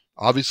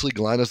 Obviously,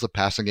 Glenn is the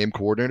passing game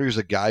coordinator. He's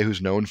a guy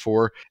who's known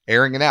for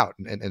airing it out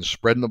and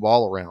spreading the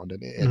ball around.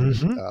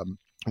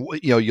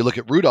 You look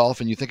at Rudolph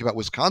and you think about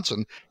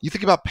Wisconsin, you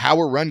think about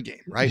power run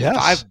game, right? Yes.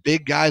 5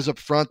 big guys up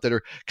front that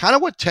are kind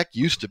of what Tech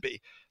used to be.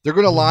 They're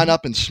going to line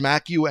up and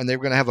smack you, and they're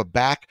going to have a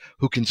back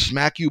who can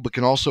smack you but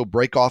can also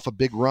break off a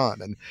big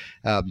run. And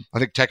I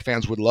think Tech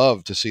fans would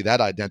love to see that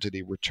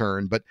identity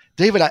return. But,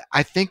 David,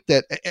 I think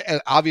that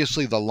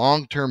obviously the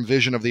long-term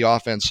vision of the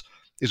offense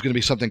is going to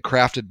be something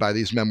crafted by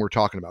these men we're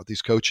talking about,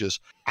 these coaches.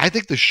 I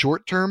think the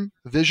short-term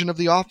vision of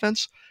the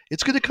offense,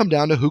 it's going to come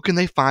down to who can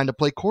they find to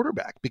play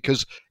quarterback.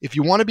 Because if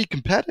you want to be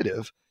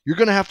competitive, you're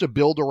going to have to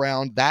build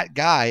around that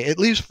guy, at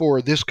least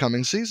for this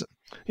coming season.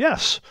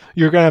 Yes,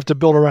 you're going to have to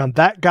build around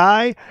that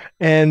guy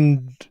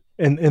and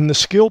the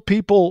skill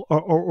people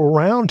are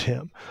around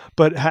him.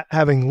 But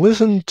having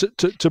listened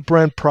to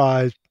Brent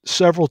Pry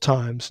several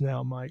times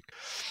now, Mike,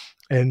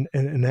 and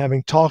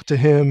having talked to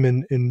him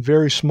in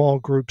very small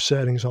group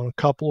settings on a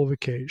couple of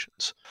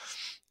occasions,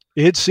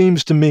 it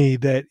seems to me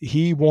that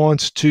he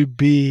wants to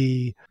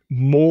be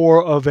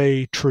more of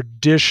a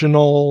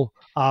traditional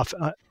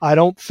I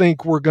don't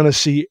think we're going to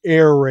see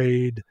air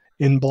raid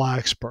in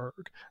Blacksburg.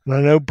 And I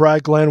know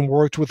Brad Glenn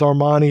worked with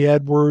Armani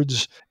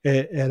Edwards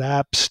at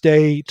App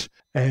State,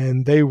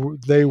 and they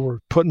were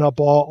putting up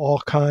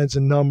all kinds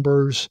of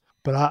numbers.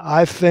 But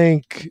I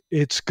think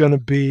it's going to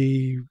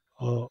be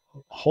a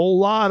whole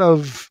lot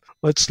of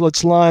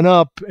let's line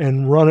up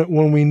and run it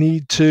when we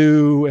need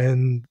to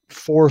and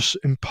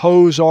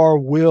impose our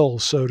will,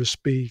 so to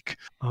speak,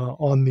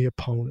 on the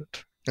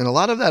opponent. And a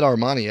lot of that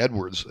Armani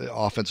Edwards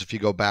offense, if you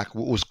go back,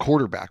 was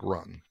quarterback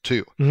run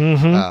too,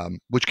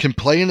 which can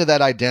play into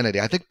that identity.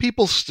 I think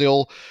people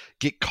still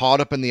get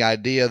caught up in the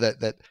idea that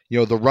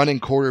the running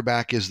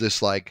quarterback is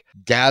this like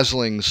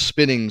dazzling,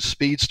 spinning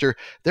speedster.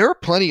 There are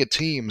plenty of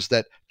teams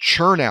that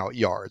churn out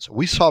yards.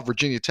 We saw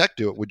Virginia Tech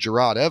do it with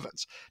Gerard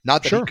Evans.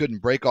 Not that he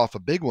couldn't break off a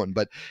big one,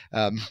 but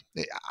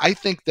I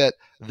think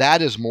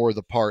that is more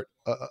the part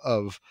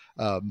of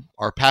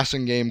our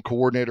passing game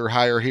coordinator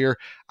hire here.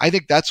 I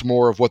think that's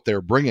more of what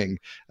they're bringing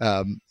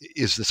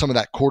is some of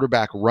that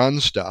quarterback run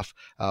stuff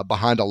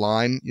behind a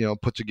line,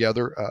 put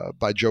together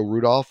by Joe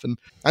Rudolph. And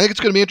I think it's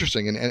going to be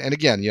interesting. And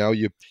again,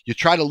 you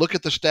try to look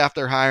at the staff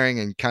they're hiring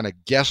and kind of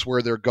guess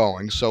where they're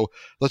going. So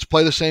let's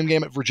play the same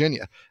game at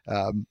Virginia,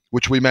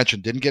 which we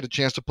mentioned didn't get a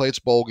chance to play its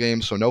bowl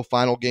game. So no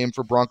final game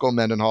for Bronco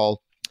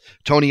Mendenhall.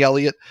 Tony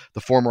Elliott,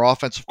 the former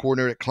offensive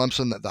coordinator at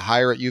Clemson, the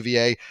hire at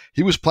UVA,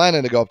 he was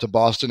planning to go up to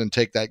Boston and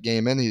take that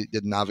game in. He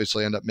didn't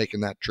obviously end up making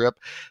that trip.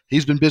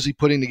 He's been busy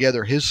putting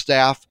together his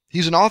staff.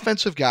 He's an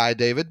offensive guy,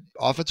 David,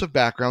 offensive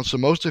background, so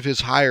most of his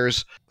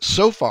hires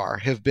so far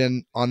have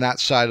been on that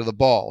side of the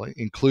ball,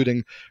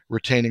 including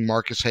retaining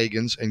Marcus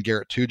Hagans and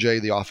Garrett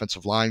Tujague, the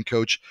offensive line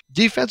coach.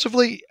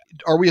 Defensively,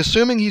 are we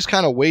assuming he's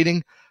kind of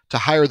waiting to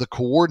hire the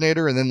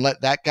coordinator and then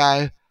let that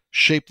guy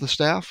shape the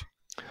staff?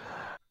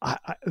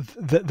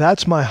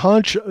 That's my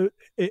hunch.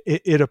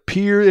 It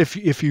appears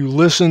if you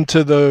listen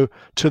to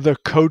the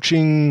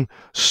coaching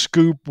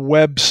scoop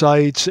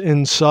websites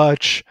and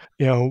such,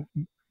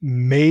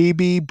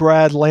 maybe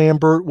Brad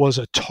Lambert was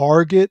a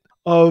target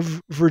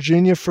of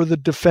Virginia for the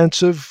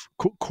defensive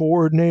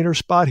coordinator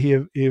spot. He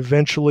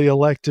eventually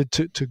elected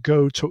to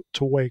go to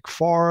Wake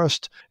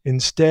Forest.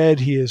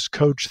 Instead, he has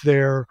coached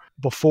there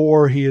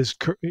before. He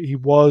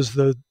was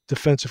the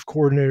defensive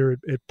coordinator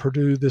at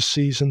Purdue this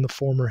season, the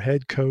former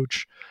head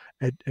coach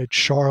at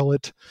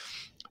Charlotte.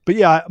 But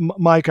yeah,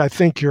 Mike, I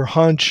think your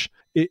hunch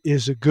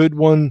is a good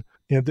one.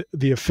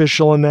 The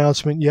official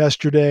announcement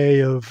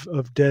yesterday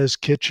of Des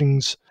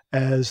Kitchings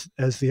as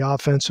the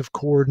offensive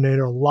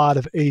coordinator, a lot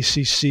of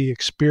ACC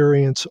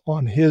experience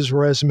on his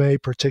resume,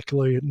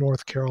 particularly at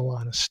North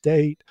Carolina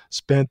State.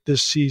 Spent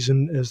this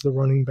season as the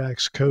running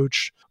backs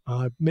coach,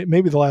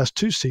 maybe the last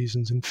 2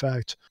 seasons, in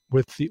fact,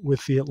 with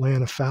the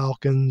Atlanta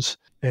Falcons,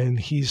 and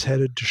he's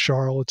headed to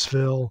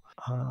Charlottesville.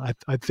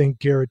 I think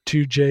Garrett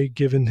Tujague,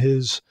 given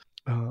his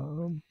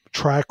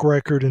track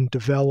record in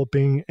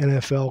developing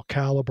NFL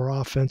caliber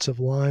offensive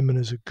linemen,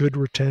 is a good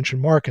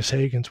retention. Marcus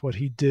Hagans, what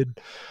he did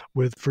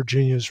with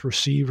Virginia's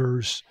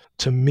receivers,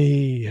 to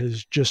me,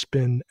 has just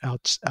been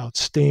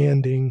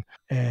outstanding,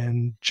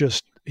 and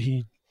just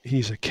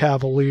he's a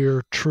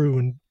Cavalier true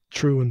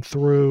and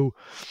through.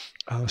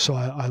 So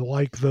I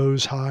like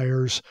those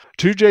hires.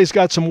 Tujague's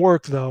got some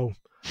work though,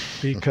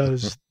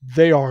 because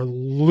they are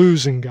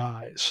losing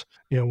guys.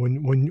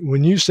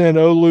 When you send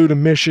Olu to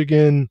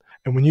Michigan,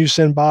 and when you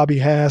send Bobby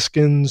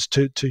Haskins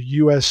to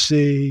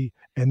USC,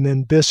 and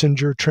then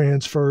Bissinger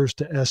transfers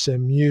to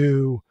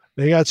SMU,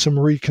 they got some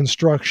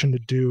reconstruction to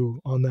do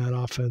on that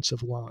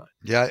offensive line.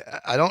 Yeah,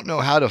 I don't know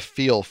how to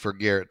feel for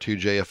Garrett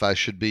Tujague, if I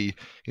should be,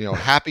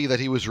 happy that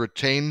he was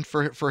retained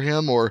for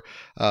him, or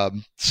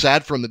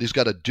sad for him that he's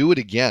got to do it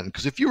again.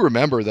 Because if you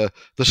remember, the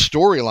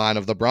storyline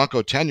of the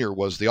Bronco tenure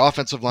was the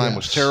offensive line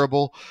was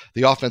terrible,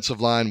 the offensive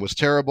line was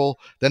terrible,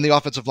 then the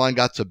offensive line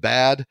got to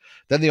bad,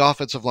 then the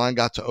offensive line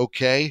got to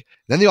okay,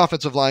 then the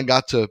offensive line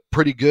got to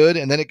pretty good,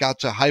 and then it got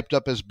to hyped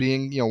up as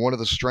being, one of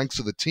the strengths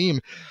of the team.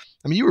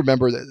 I mean, you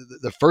remember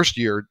the first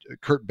year,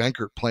 Kurt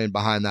Benkert playing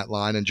behind that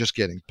line and just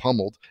getting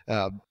pummeled.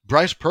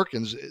 Bryce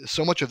Perkins,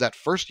 so much of that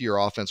first-year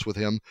offense with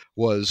him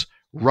was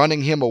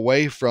running him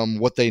away from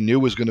what they knew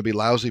was going to be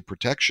lousy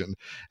protection.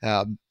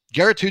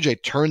 Garrett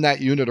Tujague turned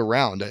that unit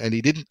around, and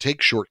he didn't take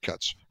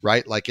shortcuts,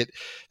 right?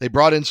 They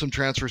brought in some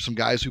transfers, some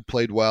guys who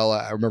played well.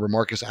 I remember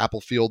Marcus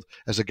Applefield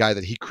as a guy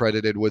that he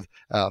credited with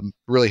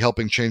really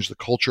helping change the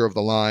culture of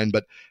the line.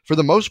 But for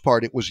the most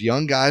part, it was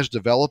young guys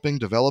developing,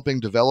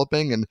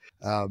 and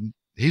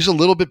he's a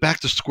little bit back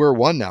to square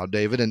one now,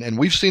 David, and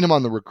we've seen him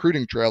on the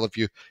recruiting trail. If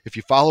you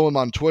follow him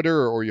on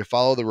Twitter or you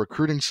follow the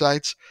recruiting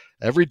sites,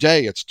 every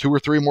day it's 2 or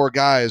 3 more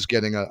guys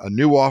getting a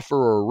new offer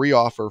or a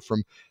reoffer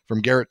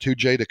from Garrett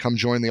Tujague to come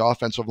join the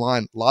offensive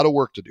line. A lot of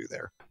work to do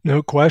there.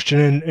 No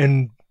question,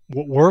 and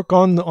work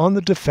on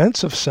the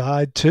defensive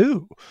side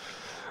too.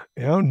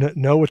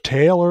 Noah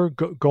Taylor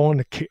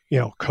going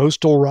to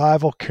coastal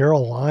rival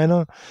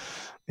Carolina.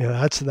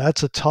 That's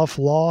a tough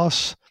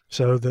loss.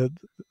 So the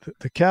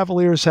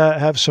Cavaliers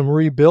have some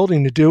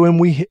rebuilding to do, and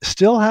we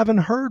still haven't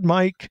heard,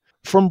 Mike,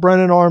 from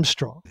Brennan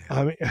Armstrong.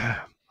 I mean,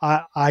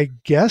 I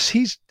guess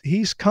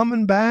he's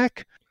coming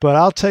back, but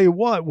I'll tell you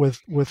what,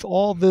 with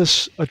all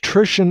this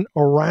attrition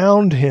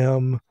around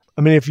him,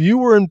 I mean, if you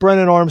were in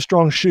Brennan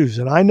Armstrong's shoes,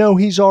 and I know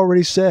he's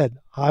already said,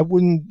 I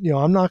wouldn't,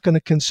 I'm not going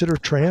to consider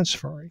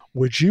transferring.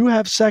 Would you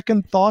have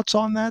second thoughts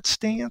on that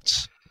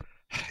stance?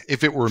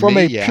 If it were from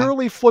me, a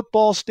purely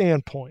football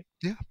standpoint.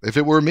 Yeah, if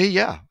it were me,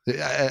 yeah.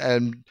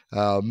 And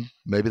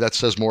maybe that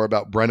says more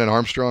about Brennan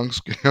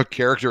Armstrong's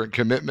character and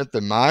commitment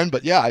than mine.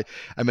 But yeah,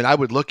 I mean, I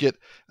would look at,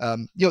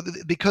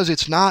 because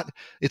it's not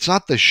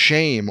the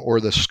shame or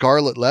the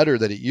scarlet letter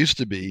that it used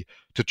to be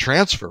to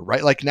transfer,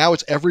 right? Like now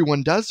it's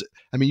everyone does it.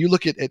 I mean, you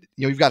look at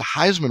you've got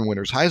Heisman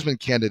winners, Heisman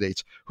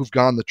candidates who've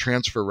gone the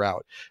transfer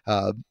route.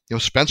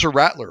 Spencer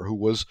Rattler, who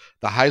was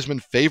the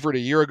Heisman favorite a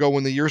year ago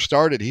when the year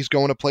started, he's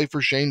going to play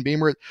for Shane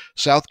Beamer at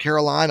South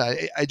Carolina.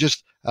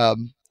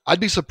 I'd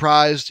be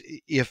surprised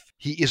if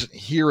he isn't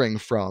hearing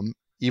from,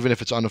 even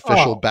if it's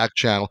unofficial back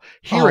channel,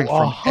 hearing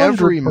from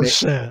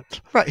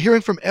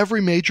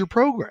every major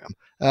program.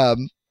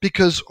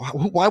 Because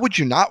why would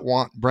you not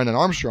want Brennan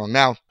Armstrong?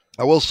 Now,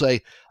 I will say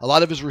a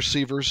lot of his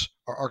receivers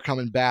are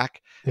coming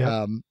back.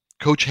 Yeah.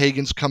 Coach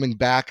Hagan's coming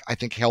back, I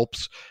think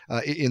helps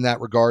in that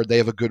regard. They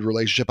have a good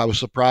relationship. I was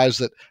surprised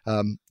that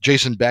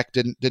Jason Beck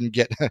didn't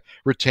get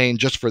retained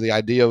just for the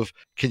idea of,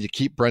 can you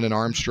keep Brennan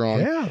Armstrong?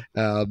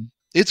 Yeah.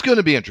 It's going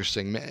to be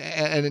interesting.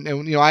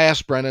 And I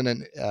asked Brennan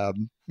and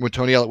when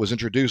Tony Elliott was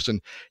introduced,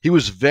 and he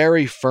was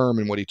very firm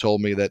in what he told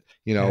me that,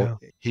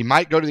 he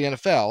might go to the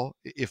NFL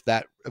if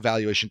that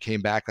evaluation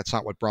came back. That's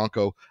not what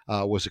Bronco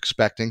was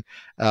expecting.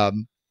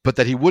 But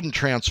that he wouldn't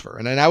transfer.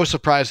 And I was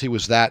surprised he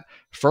was that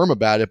firm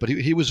about it, but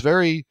he was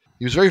very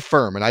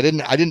firm. And I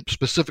didn't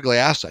specifically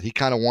ask that. He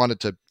kind of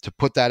wanted to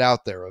put that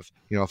out there of,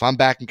 if I'm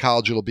back in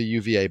college, it'll be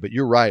UVA. But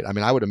you're right. I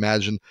mean, I would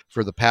imagine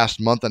for the past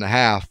month and a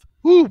half,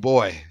 oh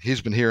boy,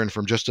 he's been hearing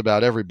from just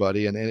about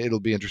everybody, and it'll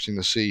be interesting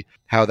to see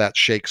how that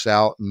shakes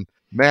out. And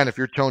man, if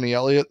you're Tony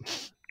Elliott,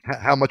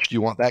 how much do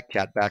you want that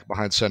cat back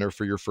behind center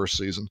for your first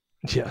season?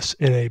 Yes,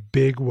 in a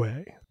big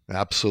way.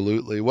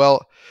 Absolutely.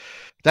 Well,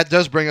 that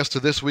does bring us to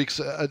this week's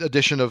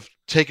edition of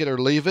Take It or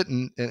Leave It,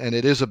 and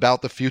it is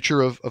about the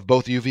future of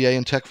both UVA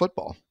and Tech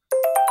football.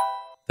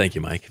 Thank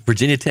you, Mike.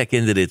 Virginia Tech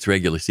ended its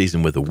regular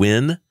season with a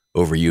win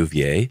over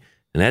UVA,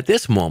 and at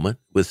this moment,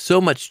 with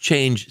so much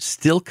change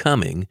still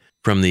coming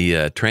from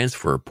the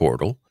transfer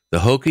portal, the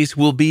Hokies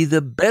will be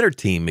the better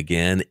team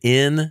again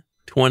in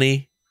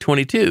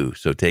 2022.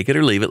 So take it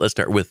or leave it. Let's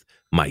start with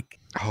Mike.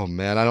 Oh,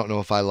 man, I don't know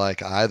if I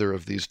like either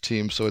of these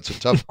teams, so it's a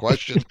tough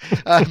question.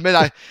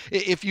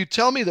 If you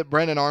tell me that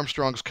Brennan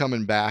Armstrong's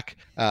coming back,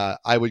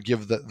 I would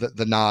give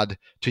the nod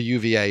to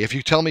UVA. If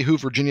you tell me who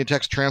Virginia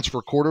Tech's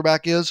transfer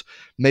quarterback is,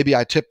 maybe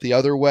I tip the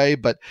other way,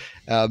 but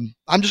I'm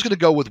just going to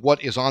go with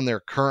what is on their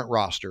current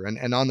roster.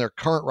 And on their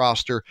current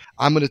roster,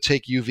 I'm going to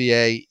take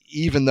UVA,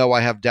 even though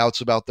I have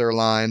doubts about their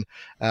line.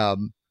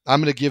 I'm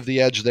going to give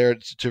the edge there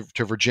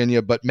to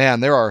Virginia, but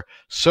man, there are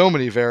so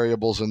many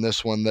variables in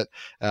this one that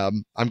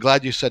I'm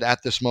glad you said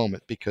at this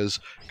moment, because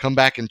come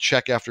back and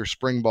check after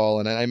spring ball,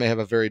 and I may have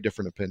a very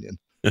different opinion.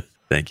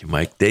 Thank you,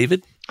 Mike.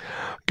 David?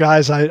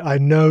 Guys, I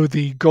know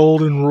the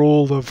golden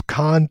rule of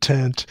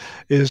content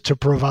is to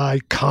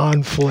provide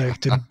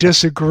conflict and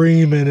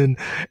disagreement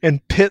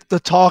and pit the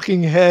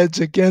talking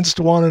heads against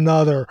one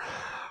another,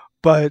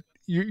 but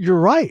you're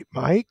right,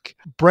 Mike.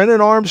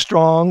 Brennan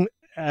Armstrong,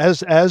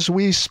 as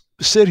we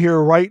sit here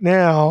right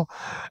now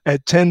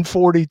at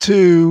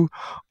 10:42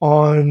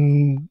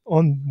 on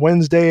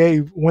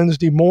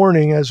Wednesday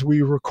morning as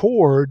we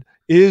record,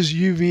 is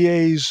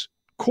UVA's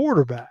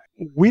quarterback.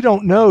 We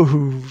don't know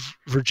who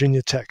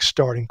Virginia Tech's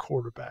starting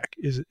quarterback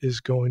is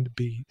going to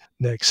be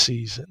next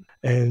season.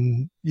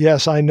 And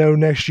yes, I know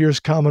next year's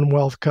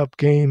Commonwealth Cup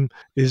game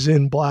is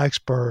in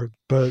Blacksburg,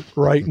 but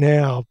right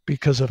now,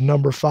 because of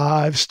number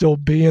 5 still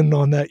being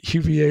on that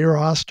UVA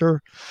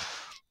roster,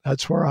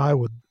 that's where I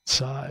would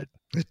side.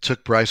 It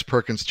took Bryce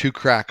Perkins 2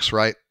 cracks,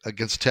 right,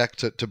 against Tech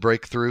to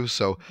break through,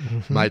 so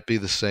might be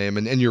the same.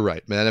 And you're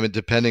right, man. I mean,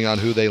 depending on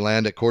who they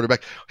land at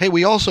quarterback. Hey,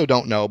 we also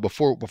don't know,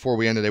 before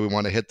we end today, we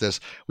want to hit this.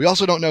 We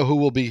also don't know who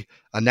will be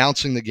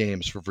announcing the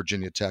games for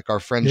Virginia Tech. Our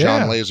friend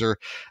John Laser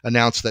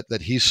announced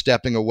that he's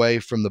stepping away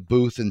from the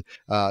booth, and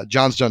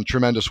John's done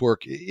tremendous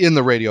work in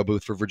the radio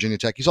booth for Virginia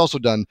Tech. He's also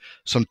done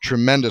some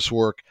tremendous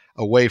work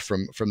away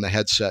from the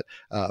headset.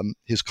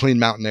 His Clean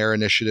Mountain Air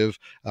initiative,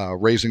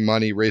 raising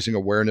money, raising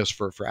awareness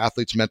for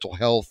athletes' mental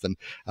health, and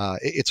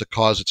it's a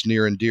cause that's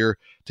near and dear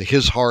to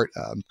his heart.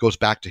 Goes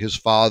back to his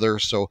father.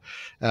 So,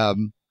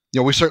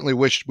 we certainly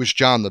wish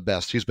John the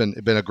best. He's been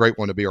a great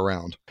one to be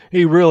around.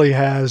 He really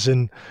has,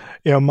 and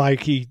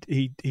Mike,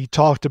 he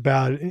talked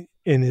about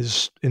in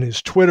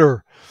his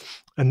Twitter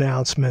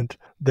announcement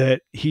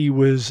that he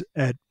was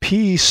at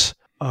peace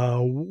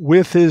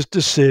with his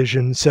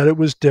decision, said it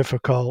was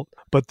difficult,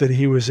 but that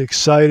he was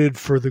excited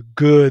for the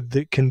good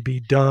that can be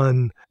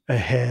done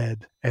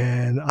ahead.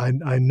 And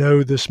I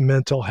know this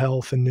mental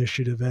health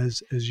initiative,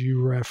 as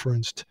you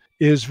referenced,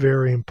 is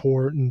very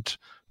important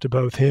to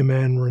both him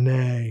and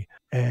Renee.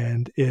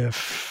 And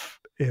if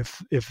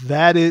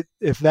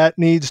that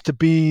needs to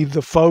be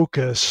the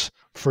focus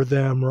for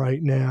them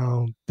right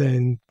now,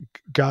 then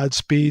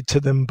Godspeed to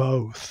them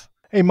both.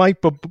 Hey, Mike,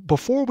 but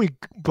before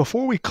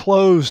we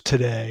close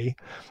today,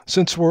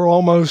 since we're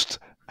almost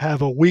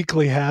have a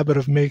weekly habit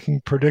of making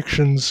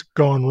predictions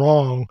gone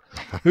wrong,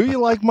 who you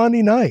like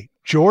Monday night?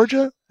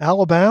 Georgia,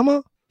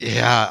 Alabama?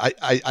 Yeah,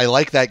 I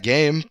like that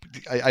game.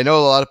 I know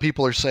a lot of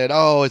people are saying,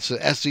 oh, it's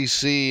an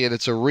SEC and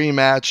it's a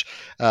rematch.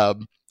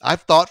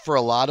 I've thought for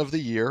a lot of the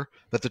year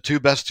that the two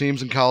best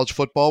teams in college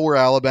football were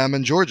Alabama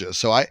and Georgia.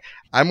 So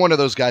I'm one of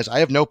those guys. I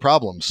have no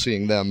problem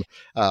seeing them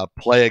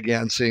play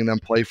again, seeing them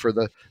play for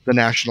the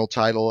national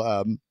title.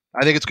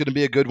 I think it's going to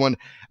be a good one.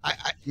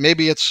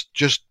 Maybe it's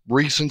just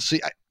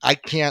recency. I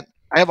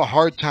have a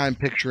hard time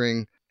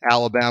picturing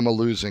Alabama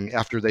losing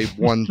after they've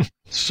won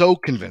so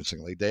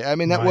convincingly.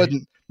 That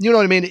wasn't, you know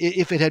what I mean?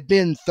 If it had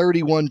been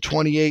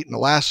 31-28 in the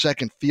last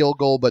second field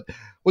goal, but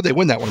would they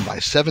win that one by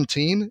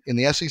 17 in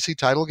the SEC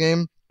title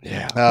game?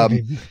 Yeah.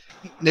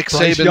 Nick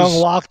Bryce Saban's Young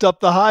locked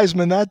up the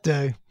Heisman that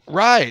day.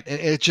 Right.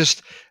 It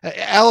just,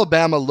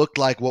 Alabama looked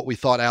like what we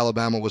thought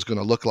Alabama was going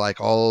to look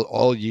like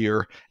all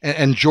year.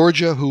 And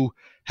Georgia, who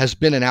has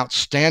been an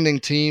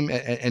outstanding team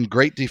and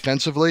great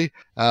defensively,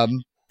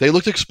 they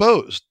looked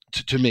exposed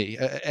to me.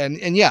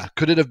 And yeah,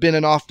 could it have been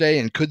an off day?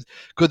 And could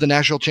the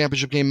national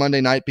championship game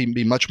Monday night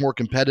be much more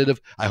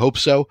competitive? I hope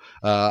so.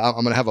 I'm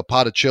going to have a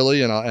pot of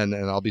chili and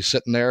I'll be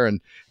sitting there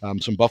and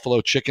some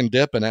buffalo chicken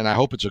dip. And I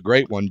hope it's a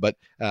great one. But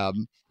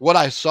what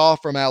I saw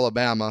from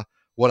Alabama,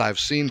 what I've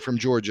seen from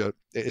Georgia,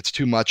 it's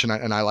too much,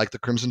 and I like the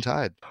Crimson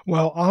Tide.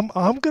 Well,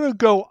 I'm going to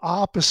go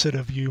opposite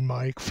of you,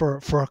 Mike, for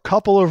a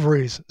couple of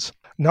reasons.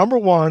 Number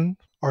one,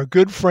 our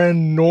good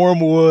friend Norm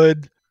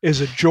Wood is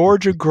a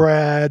Georgia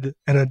grad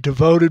and a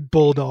devoted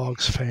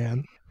Bulldogs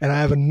fan, and I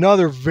have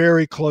another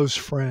very close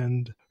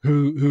friend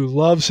who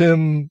loves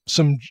him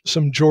some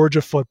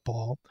Georgia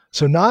football.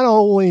 So not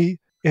only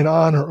in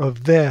honor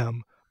of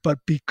them, but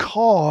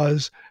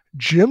because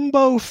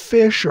Jimbo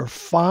Fisher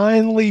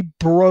finally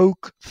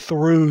broke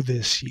through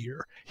this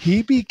year.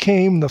 He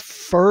became the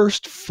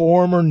first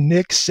former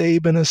Nick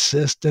Saban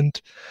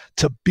assistant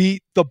to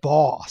beat the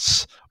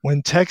boss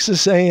when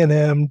Texas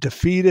A&M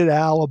defeated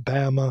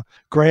Alabama.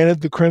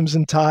 Granted, the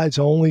Crimson Tide's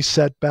only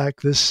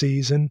setback this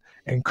season,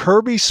 and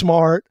Kirby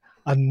Smart,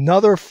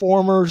 another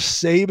former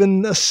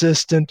Saban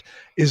assistant,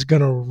 is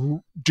going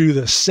to do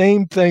the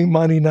same thing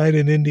Monday night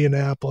in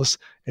Indianapolis,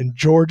 and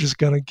Georgia's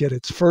going to get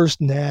its first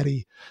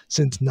natty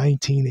since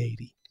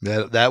 1980.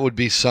 That would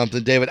be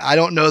something, David. I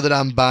don't know that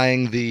I'm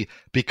buying the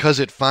because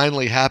it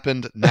finally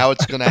happened, now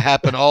it's going to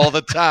happen all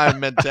the time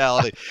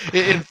mentality.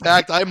 In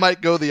fact, I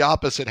might go the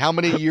opposite. How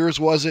many years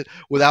was it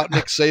without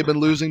Nick Saban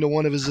losing to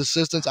one of his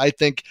assistants? I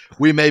think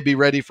we may be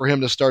ready for him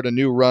to start a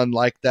new run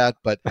like that,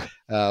 but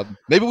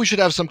maybe we should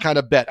have some kind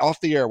of bet. Off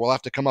the air, we'll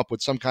have to come up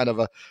with some kind of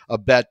a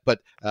bet, but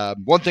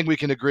one thing we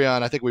can agree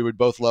on, I think we would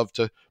both love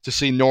to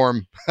see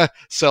Norm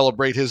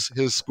celebrate his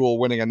school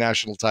winning a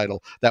national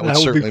title. That would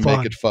certainly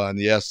make it fun.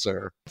 Yes,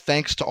 sir.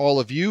 Thanks to all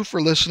of you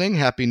for listening.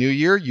 Happy New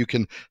Year. You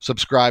can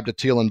subscribe to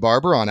Teal and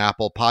Barber on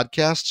Apple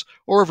Podcasts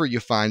or wherever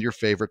you find your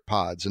favorite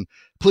pods. And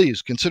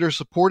please consider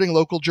supporting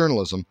local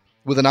journalism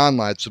with an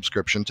online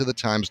subscription to the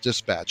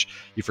Times-Dispatch.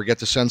 You forget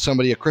to send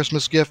somebody a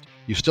Christmas gift,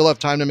 you still have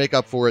time to make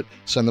up for it.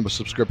 Send them a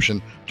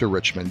subscription to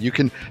Richmond. You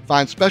can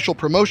find special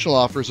promotional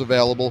offers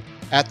available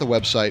at the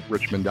website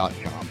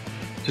richmond.com.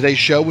 Today's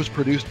show was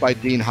produced by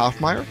Dean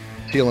Hoffmeyer.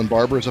 Teal and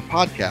Barber is a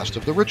podcast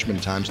of the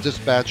Richmond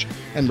Times-Dispatch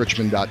and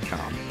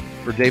richmond.com.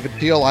 For David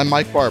Teal, I'm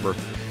Mike Barber.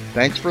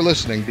 Thanks for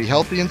listening. Be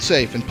healthy and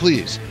safe, and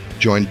please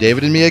join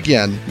David and me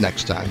again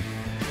next time.